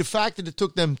to me, the fact that it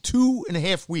took them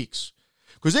 2.5 weeks,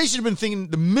 because they should have been thinking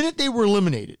the minute they were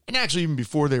eliminated, and actually even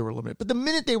before they were eliminated, but the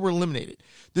minute they were eliminated,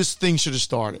 this thing should have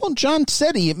started. Well, John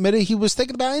said he admitted he was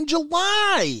thinking about it in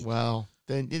July. Well,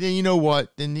 then you know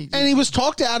what? Then he was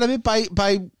talked out of it by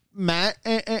Matt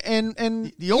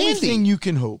and the only Andy. thing you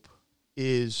can hope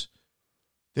is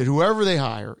that whoever they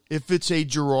hire, if it's a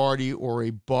Girardi or a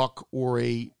Buck or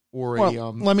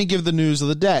let me give the news of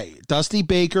the day. Dusty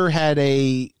Baker had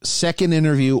a second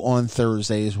interview on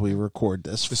Thursday as we record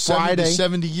this. Friday,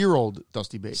 70-year-old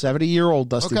Dusty Baker. 70-year-old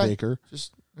Dusty Baker.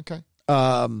 Okay.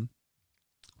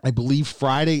 I believe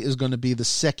Friday is going to be the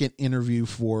second interview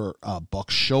for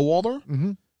Buck Showalter.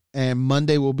 Mm-hmm. and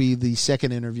Monday will be the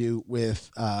second interview with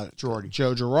Girardi.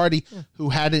 Joe Girardi, who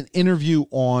had an interview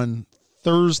on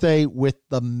Thursday with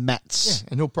the Mets. Yeah,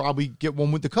 and he'll probably get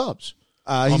one with the Cubs.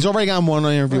 He's already got one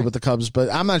interview right. with the Cubs, but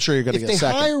I'm not sure you're going to If get they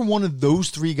second. hire one of those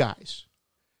three guys,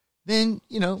 then,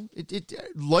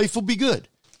 life will be good.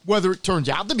 Whether it turns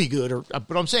out to be good or,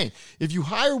 but I'm saying, if you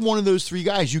hire one of those three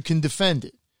guys, you can defend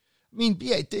it. I mean,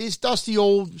 yeah, it's Dusty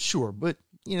old, sure, but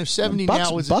 70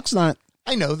 now is. Buck's not.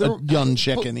 I know a young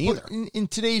chicken either. In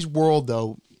today's world,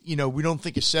 though, we don't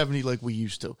think of 70 like we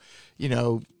used to.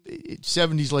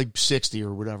 70's like 60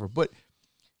 or whatever. But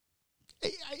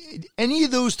any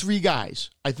of those three guys,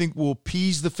 I think, will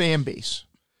appease the fan base.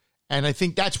 And I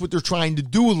think that's what they're trying to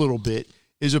do a little bit,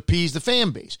 is appease the fan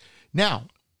base. Now,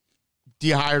 do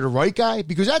you hire the right guy?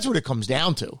 Because that's what it comes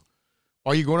down to.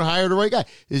 Are you going to hire the right guy?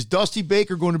 Is Dusty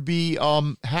Baker going to be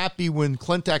happy when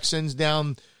Klentak sends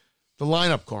down the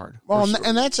lineup card? Well,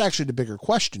 and that's actually the bigger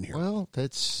question here. Well,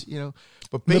 that's,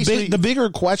 but basically. The bigger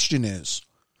question is,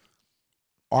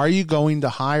 are you going to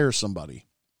hire somebody?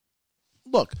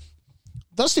 Look,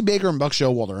 Dusty Baker and Buck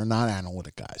Showalter are not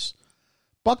analytic guys.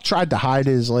 Buck tried to hide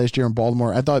his last year in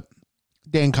Baltimore. I thought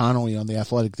Dan Connolly on The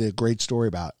Athletic did a great story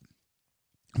about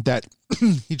that.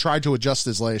 He tried to adjust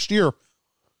his last year,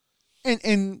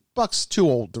 and Buck's too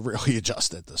old to really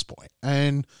adjust at this point.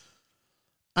 And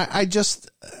I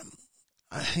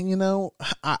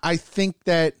think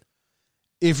that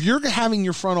if you're having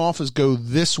your front office go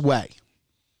this way,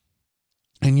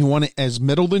 and you want it, as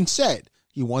Middleton said,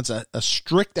 he wants a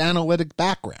strict analytic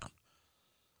background.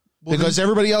 Because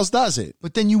everybody else does it.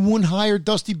 But then you wouldn't hire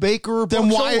Dusty Baker or then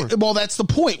Buck why? Showalter. Well, that's the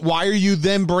point. Why are you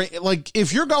then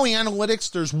if you're going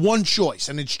analytics, there's one choice,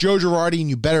 and it's Joe Girardi, and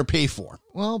you better pay for him.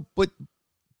 Well, but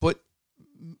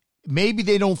maybe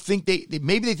they don't think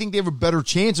maybe they think they have a better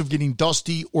chance of getting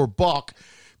Dusty or Buck,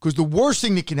 because the worst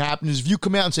thing that can happen is if you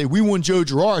come out and say we want Joe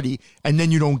Girardi and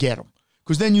then you don't get him,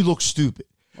 because then you look stupid.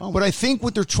 Well, but I think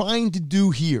what they're trying to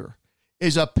do here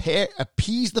is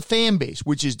appease the fan base,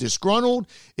 which is disgruntled,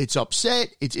 it's upset,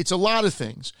 it's a lot of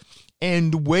things.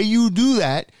 And the way you do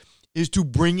that is to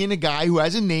bring in a guy who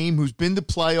has a name, who's been to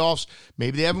playoffs.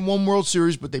 Maybe they haven't won World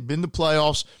Series, but they've been to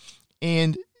playoffs.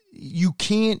 And you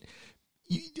can't,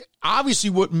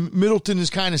 obviously what Middleton is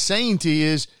kind of saying to you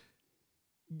is,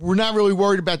 we're not really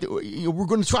worried about that. We're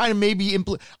going to try to maybe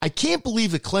I can't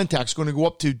believe that Klentak's going to go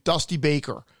up to Dusty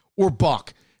Baker or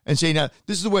Buck and say, now,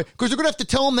 this is the way, because they're going to have to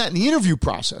tell him that in the interview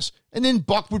process. And then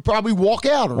Buck would probably walk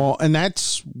out. Well, and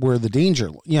that's where the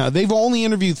danger, they've only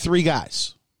interviewed three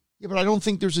guys. Yeah, but I don't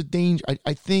think there's a danger.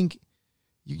 I think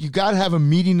you got to have a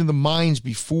meeting of the minds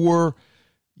before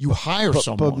you hire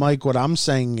someone. But Mike, what I'm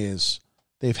saying is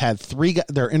they've had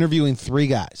they're interviewing three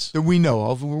guys. That we know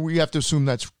of. We have to assume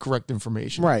that's correct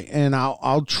information. Right. And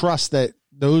I'll trust that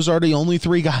those are the only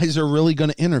three guys they're really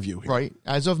going to interview here. Right.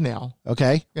 As of now.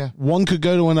 Okay? Yeah. One could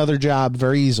go to another job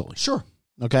very easily. Sure.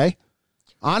 Okay?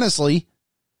 Honestly,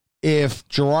 if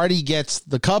Girardi gets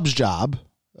the Cubs job,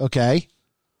 okay,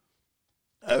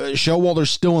 Showalter's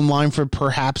still in line for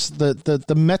perhaps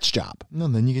the Mets job. No,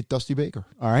 then you get Dusty Baker.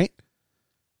 All right?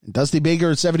 And Dusty Baker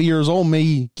at 70 years old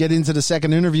may get into the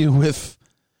second interview with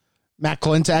Matt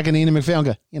Klentak and Ian McPhail and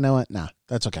go, you know what? Nah,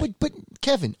 that's okay. But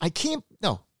Kevin, I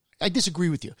disagree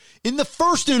with you. In the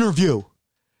first interview,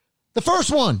 the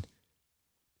first one,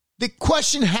 the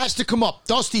question has to come up.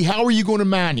 Dusty, how are you going to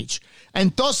manage?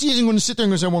 And Dusty isn't going to sit there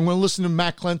and say, well, I'm going to listen to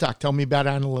Matt Klentak tell me about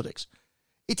analytics.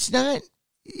 It's not.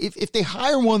 If they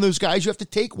hire one of those guys, you have to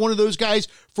take one of those guys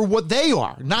for what they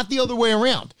are, not the other way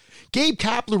around. Gabe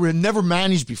Kapler had never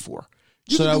managed before.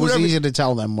 So that was easy to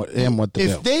tell them what to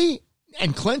do.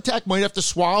 And Klentak might have to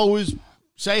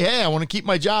say, hey, I want to keep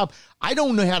my job. I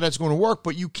don't know how that's going to work,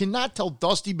 but you cannot tell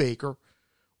Dusty Baker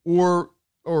or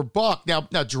Buck. Now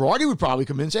Girardi would probably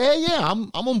come in and say, hey, yeah,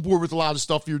 I'm on board with a lot of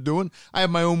stuff you're doing. I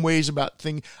have my own ways about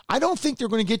things. I don't think they're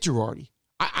going to get Girardi.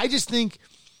 I just think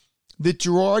that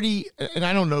Girardi, and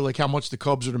I don't know like how much the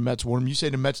Cubs or the Mets want him. You say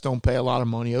the Mets don't pay a lot of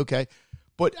money, okay.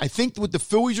 But I think what the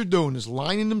Phillies are doing is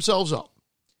lining themselves up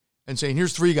and saying,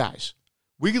 here's three guys.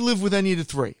 We can live with any of the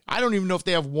three. I don't even know if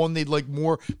they have one they'd like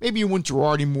more. Maybe you want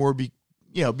Girardi more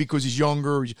because he's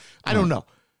younger. I don't know.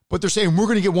 But they're saying, we're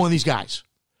going to get one of these guys.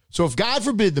 So if, God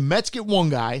forbid, the Mets get one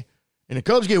guy and the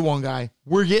Cubs get one guy,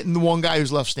 we're getting the one guy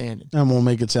who's left standing. And we'll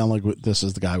make it sound like this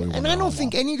is the guy we want. And I don't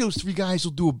think any of those three guys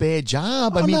will do a bad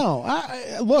job. I mean,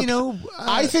 no.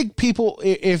 I think people,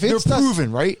 if it's they're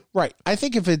proven, right? Right. I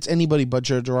think if it's anybody but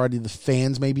Joe Girardi, the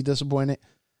fans may be disappointed.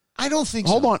 I don't think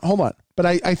so. Hold on. But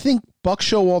I think Buck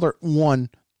Showalter, one,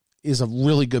 is a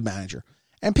really good manager.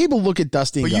 And people look at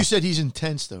Dusty and But go, you said he's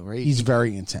intense, though, right? He's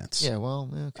very intense. Yeah,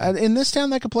 well, okay. In this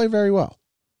town, that could play very well.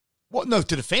 Well, no,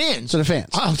 to the fans. To the fans.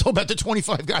 I'm talking about the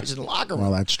 25 guys in the locker room.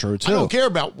 Well, that's true, too. I don't care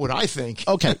about what I think.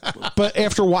 Okay, but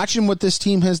after watching what this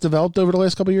team has developed over the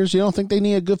last couple of years, you don't think they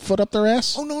need a good foot up their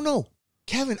ass? Oh, no.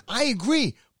 Kevin, I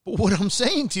agree. But what I'm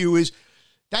saying to you is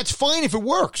that's fine if it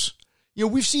works. You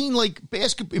know, we've seen like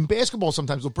in basketball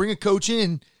sometimes they'll bring a coach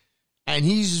in and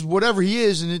he's whatever he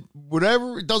is and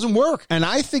it doesn't work. And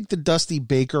I think the Dusty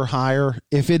Baker hire,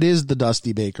 if it is the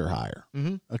Dusty Baker hire,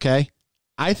 okay,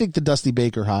 I think the Dusty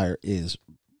Baker hire is,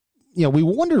 you know, we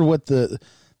wondered what the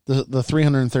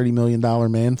 $330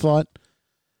 million man thought.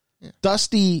 Yeah.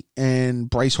 Dusty and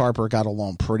Bryce Harper got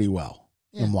along pretty well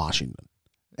in Washington.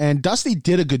 And Dusty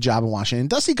did a good job in Washington.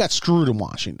 Dusty got screwed in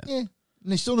Washington. Yeah, and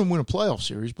they still didn't win a playoff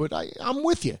series, but I'm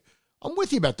with you. I'm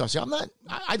with you about Dusty.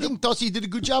 I think Dusty did a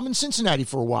good job in Cincinnati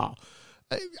for a while.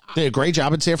 Did a great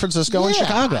job in San Francisco and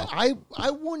Chicago. I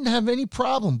wouldn't have any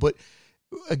problem, but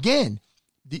again,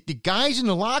 the guys in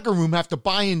the locker room have to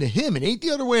buy into him. It ain't the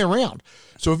other way around.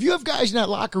 So if you have guys in that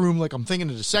locker room, like I'm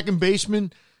thinking of the second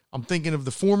baseman, I'm thinking of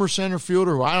the former center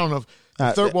fielder, who I don't know if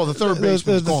the third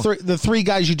baseman's gone. The three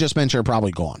guys you just mentioned are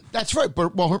probably gone. That's right.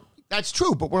 But that's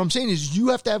true. But what I'm saying is you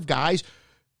have to have guys,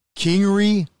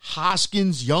 Kingery,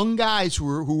 Hoskins, young guys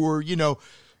who are you know,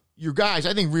 your guys.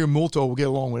 I think Realmuto will get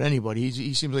along with anybody.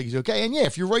 He seems like he's okay. And yeah,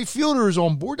 if your right fielder is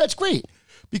on board, that's great.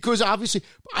 Because obviously,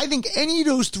 I think any of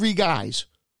those three guys,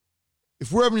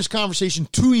 if we're having this conversation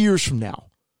 2 years from now,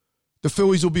 the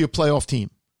Phillies will be a playoff team.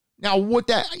 Now,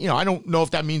 I don't know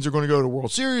if that means they're going to go to the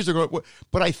World Series,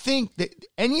 but I think that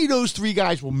any of those three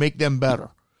guys will make them better.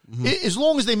 Mm-hmm. As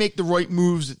long as they make the right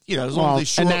moves, as long as they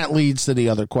show and that leads to the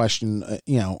other question.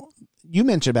 You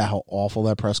mentioned about how awful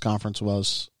that press conference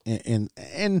was,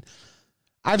 and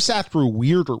I've sat through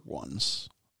weirder ones.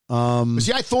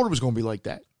 See, I thought it was going to be like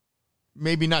that.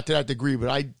 Maybe not to that degree, but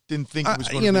I didn't think it was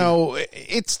going to be.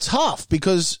 It's tough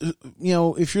because,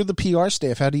 if you're the PR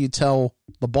staff, how do you tell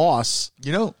the boss?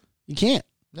 You can't.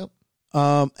 Nope.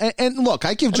 And look,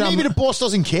 I give John. Maybe the boss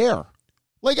doesn't care.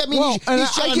 Like, I mean,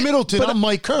 he's John Middleton. I'm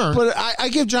Mike Kern. But I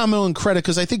give John Middleton credit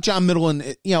because I think John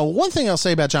Middleton, one thing I'll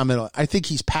say about John Middleton, I think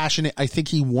he's passionate. I think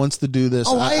he wants to do this.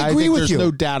 Oh, I agree with you. There's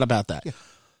no doubt about that. Yeah.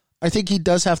 I think he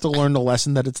does have to learn the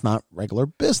lesson that it's not regular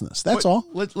business. That's all.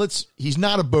 He's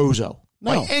not a bozo.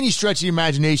 No. By any stretch of the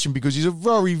imagination, because he's a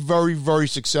very, very, very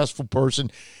successful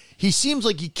person. He seems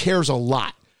like he cares a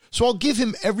lot. So I'll give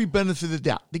him every benefit of the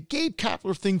doubt. The Gabe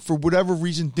Kapler thing, for whatever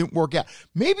reason, didn't work out.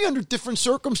 Maybe under different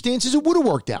circumstances, it would have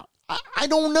worked out. I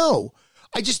don't know.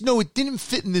 I just know it didn't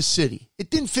fit in this city. It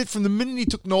didn't fit from the minute he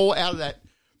took Nola out of that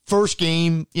first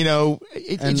game. It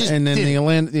just and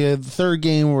then the third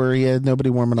game where he had nobody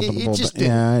warming up in the bullpen.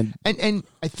 Yeah, and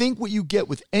I think what you get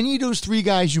with any of those three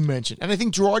guys you mentioned, and I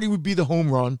think Girardi would be the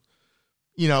home run,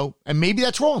 and maybe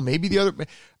that's wrong. Maybe the other.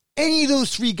 Any of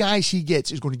those three guys he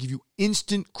gets is going to give you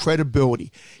instant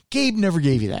credibility. Gabe never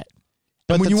gave you that.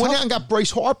 But when you went out and got Bryce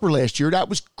Harper last year, that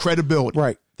was credibility.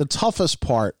 Right. The toughest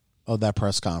part of that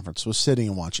press conference was sitting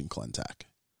and watching Klentak.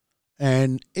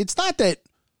 And it's not that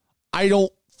I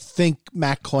don't think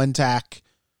Matt Klentak,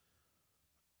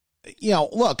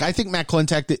 look, I think Matt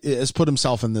Klentak has put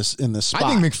himself in this spot.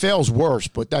 I think McPhail's worse,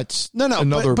 but that's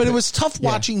another. But it was tough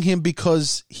watching him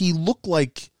because he looked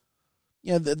like,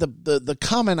 the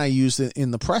comment I used in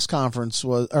the press conference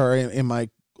was, or in my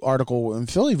article in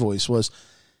Philly Voice was,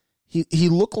 he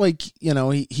looked like, he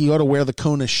ought to wear the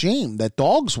cone of shame that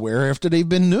dogs wear after they've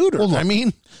been neutered. Well, look, I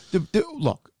mean,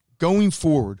 look, going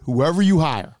forward, whoever you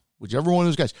hire, whichever one of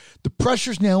those guys, the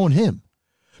pressure's now on him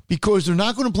because they're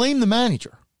not going to blame the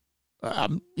manager,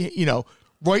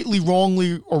 rightly,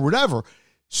 wrongly, or whatever.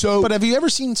 So, but have you ever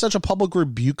seen such a public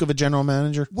rebuke of a general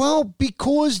manager? Well,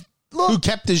 because look, who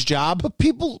kept his job, but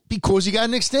because he got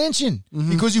an extension,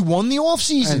 because he won the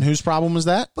offseason. And whose problem was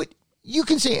that? But you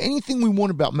can say anything we want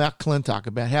about Matt Klentak,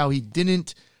 about how he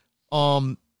didn't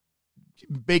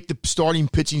make the starting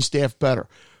pitching staff better.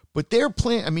 But their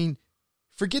plan,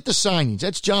 forget the signings.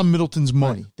 That's John Middleton's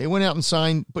money. Right. They went out and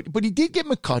signed, but he did get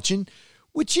McCutchen,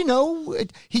 which, he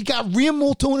got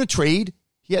Realmuto in a trade.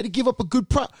 He had to give up a good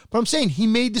price. But I'm saying he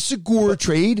made the Segura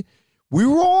trade. We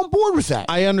were all on board with that.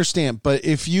 I understand. But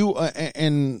if you,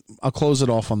 and I'll close it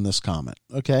off on this comment,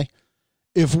 okay?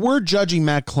 If we're judging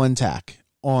Matt Klentak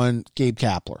on Gabe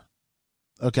Kapler,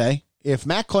 okay? If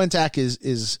Matt Klentak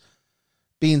is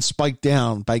being spiked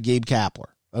down by Gabe Kapler,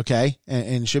 okay,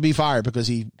 and should be fired because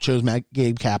he chose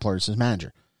Gabe Kapler as his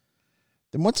manager,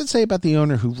 then what's it say about the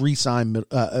owner who re-signed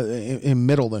in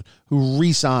Middleton, who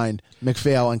re-signed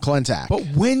McPhail and Klentak? But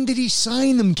when did he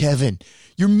sign them, Kevin?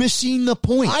 You're missing the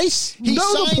point. He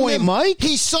know the point, Mike.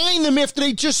 He signed them after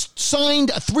they just signed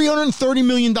a $330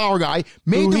 million guy.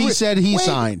 Said he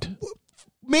signed.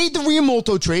 made the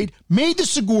Riamolto trade, made the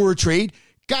Segura trade,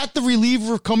 got the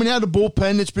reliever coming out of the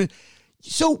bullpen. That's been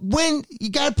so when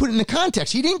you got to put it in the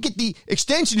context. He didn't get the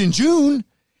extension in June.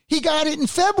 He got it in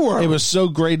February. It was so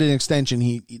great an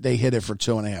extension. They hit it for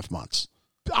 2.5 months.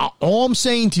 All I'm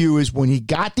saying to you is when he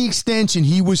got the extension,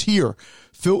 he was here.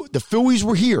 The Phillies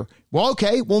were here. Well,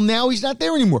 okay. Well, now he's not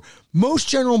there anymore. Most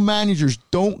general managers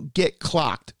don't get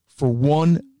clocked for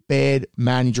one bad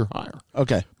manager hire.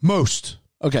 Okay. Most.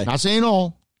 Okay. Not saying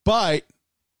all. But,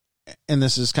 and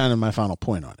this is kind of my final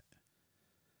point on it,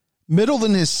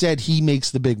 Middleton has said he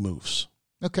makes the big moves.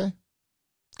 Okay.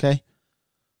 Okay.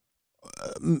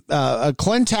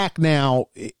 Klentak now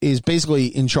is basically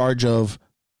in charge of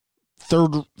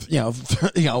long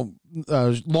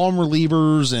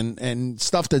relievers and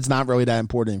stuff that's not really that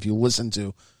important if you listen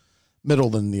to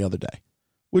Middleton the other day,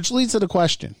 which leads to the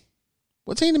question,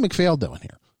 what's Andy McPhail doing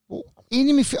here? Well,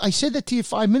 Andy McPhail, I said that to you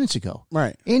 5 minutes ago.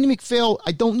 Right. Andy McPhail,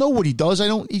 I don't know what he does.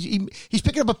 He's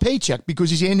picking up a paycheck because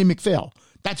he's Andy McPhail.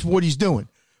 That's what he's doing.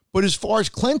 But as far as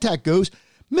Klentak goes,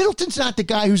 Middleton's not the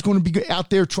guy who's going to be out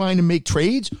there trying to make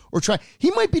trades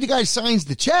he might be the guy who signs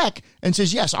the check and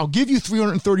says, yes, I'll give you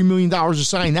 $330 million to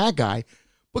sign that guy.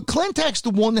 But Klentak's the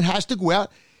one that has to go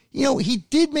out. You know, he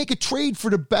did make a trade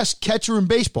for the best catcher in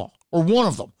baseball, or one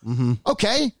of them. Mm-hmm.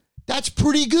 Okay, that's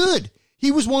pretty good.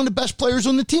 He was one of the best players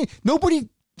on the team. Everybody's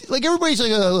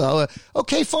like,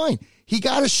 okay, fine. He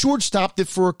got a shortstop that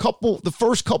for the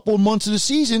first couple of months of the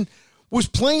season was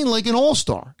playing like an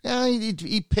all-star. Yeah,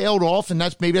 he paled off, and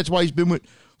that's why he's been with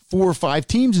 4 or 5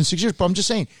 teams in 6 years. But I'm just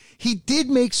saying, he did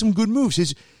make some good moves.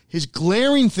 His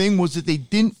glaring thing was that they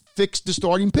didn't fix the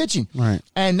starting pitching. Right.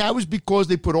 And that was because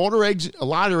they put a lot of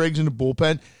their eggs in the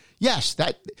bullpen. Yes,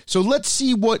 so let's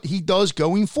see what he does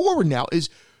going forward now.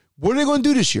 What are they going to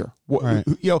do this year? Right.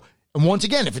 And once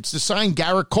again, if it's to sign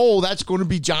Garrett Cole, that's going to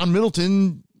be John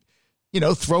Middleton,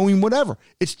 throwing whatever.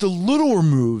 It's the littler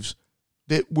moves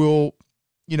that will,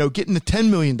 getting the $10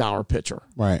 million pitcher.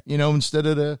 Right. Instead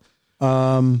of the.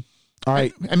 All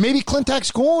right. And maybe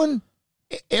Klentak's going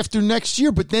after next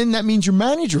year, but then that means your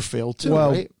manager failed too,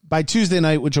 right? By Tuesday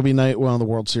night, which will be night one of the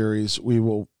World Series, we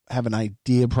will have an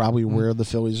idea probably where the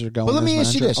Phillies are going. But let me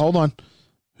ask you this. Hold on.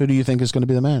 Who do you think is going to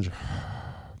be the manager?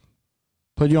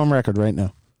 Put you on record right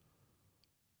now.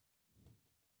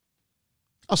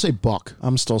 I'll say Buck.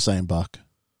 I'm still saying Buck.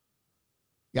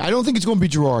 Yeah, I don't think it's going to be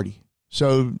Girardi.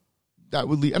 So that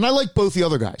would leave. And I like both the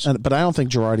other guys. But I don't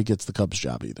think Girardi gets the Cubs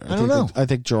job either. I don't know. I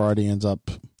think Girardi ends up.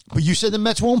 But you said the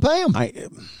Mets won't pay him.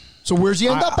 So where's he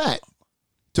end up at?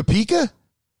 Topeka?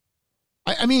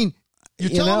 I mean,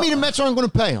 you're telling me the Mets aren't going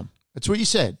to pay him. That's what you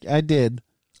said. I did.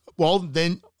 Well,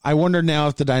 then. I wonder now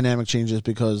if the dynamic changes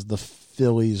because the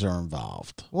Phillies are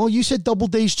involved. Well, you said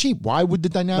Doubleday's cheap. Why would the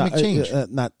dynamic change?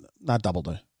 Not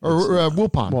Doubleday. Or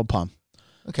Wilpon. Wilpon.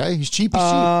 Okay, he's cheap. He's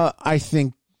cheap. I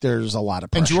think there's a lot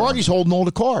of pressure. And Girardi's holding all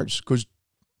the cards because,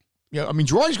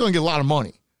 Girardi's going to get a lot of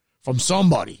money from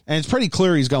somebody. And it's pretty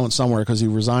clear he's going somewhere because he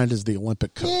resigned as the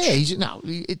Olympic coach. Yeah,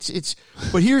 it's.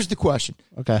 But here's the question.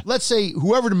 Okay. Let's say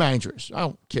whoever the manager is, I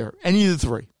don't care, any of the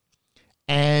three,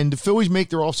 and the Phillies make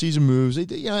their offseason moves.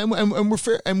 And we're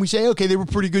fair, and we say, okay, they were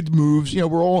pretty good moves.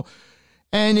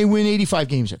 And they win 85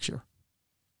 games next year.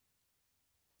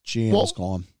 GM's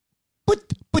gone.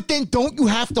 But then don't you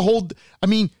have to hold? I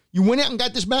mean, you went out and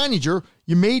got this manager.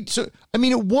 You made at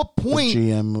what point? The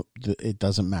GM, it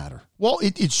doesn't matter. Well,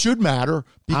 it should matter.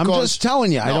 Because, I'm just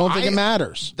telling you, I don't think it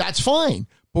matters. That's fine.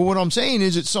 But what I'm saying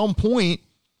is, at some point,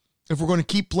 if we're going to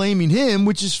keep blaming him,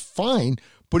 which is fine,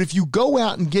 but if you go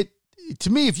out and get, to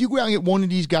me, if you go out and get one of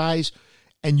these guys,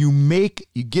 and you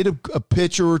get a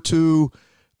pitcher or two.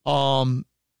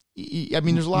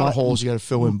 There's a lot of holes you got to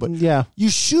fill in, but yeah, you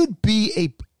should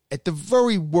be at the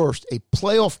very worst, a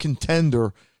playoff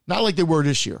contender, not like they were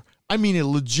this year. I mean, a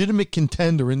legitimate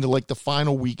contender into like the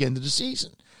final weekend of the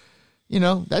season.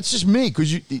 That's just me,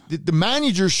 because the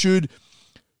manager should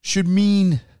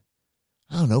mean,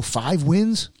 I don't know, 5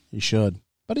 wins. He should,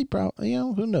 but he probably,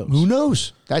 who knows? Who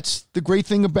knows? That's the great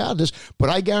thing about this. But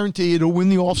I guarantee it'll win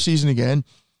the offseason again,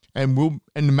 and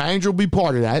the manager will be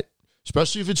part of that.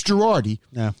 Especially if it's Girardi.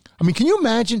 Yeah. I mean, can you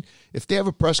imagine if they have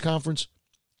a press conference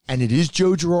and it is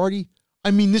Joe Girardi?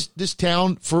 I mean, this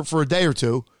town for a day or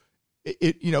two,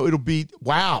 it'll be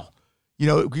wow.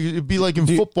 It'd be like in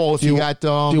football if you got.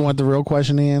 Do you want the real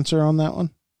question to answer on that one?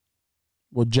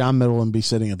 Will John Middleton be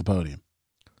sitting at the podium?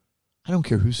 I don't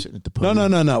care who's sitting at the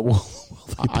podium. No. Will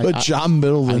they put John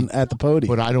Middleton at the podium?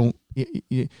 But I don't.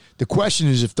 The question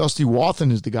is if Dusty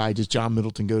Wathan is the guy, does John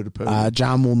Middleton go to the podium?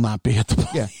 John will not be at the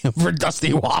podium for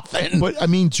Dusty Wathan. But, I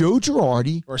mean, Joe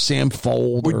Girardi or Sam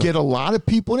Fold would get a lot of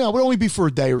people. Now, it would only be for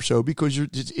a day or so because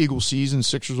it's Eagle season,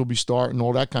 Sixers will be starting,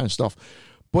 all that kind of stuff.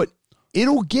 But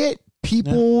it'll get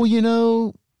people,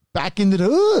 back into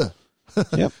the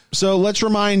Yep. So let's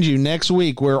remind you, next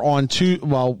week we're on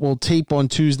we'll tape on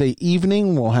Tuesday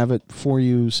evening. We'll have it for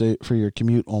you for your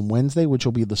commute on Wednesday, which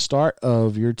will be the start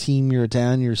of your team, your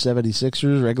town, your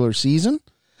 76ers regular season.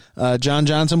 John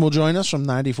Johnson will join us from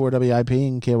 94 WIP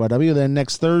and KYW. Then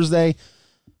next Thursday,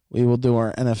 we will do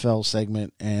our NFL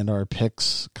segment and our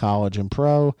picks, college and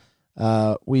pro.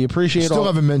 We appreciate Still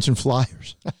haven't mentioned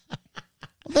Flyers.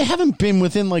 They haven't been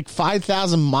within like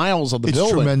 5,000 miles of the building.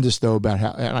 It's tremendous, though, about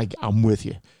how, and I'm with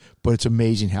you, but it's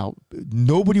amazing how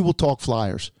nobody will talk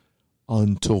Flyers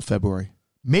until February.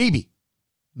 Maybe,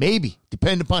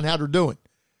 depending upon how they're doing.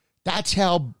 That's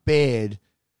how bad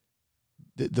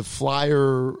the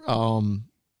Flyer,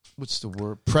 what's the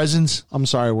word? Presence. I'm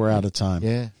sorry, we're out of time.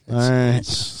 Yeah. All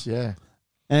right. Yeah.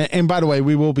 And by the way,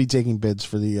 we will be taking bids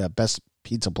for the best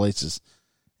pizza places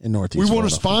in Northeast. We want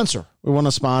to sponsor. We want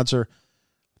to sponsor.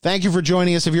 Thank you for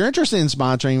joining us. If you're interested in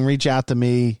sponsoring, reach out to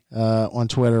me on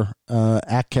Twitter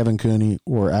at Kevin Cooney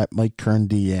or at Mike Kern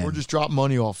DN. Or just drop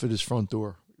money off at his front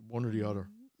door, one or the other.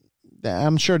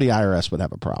 I'm sure the IRS would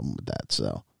have a problem with that.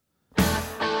 So,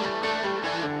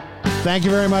 thank you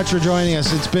very much for joining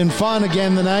us. It's been fun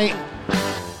again tonight.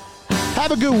 Have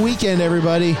a good weekend,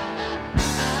 everybody.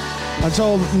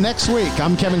 Until next week,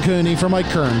 I'm Kevin Cooney for Mike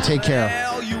Kern. Take care.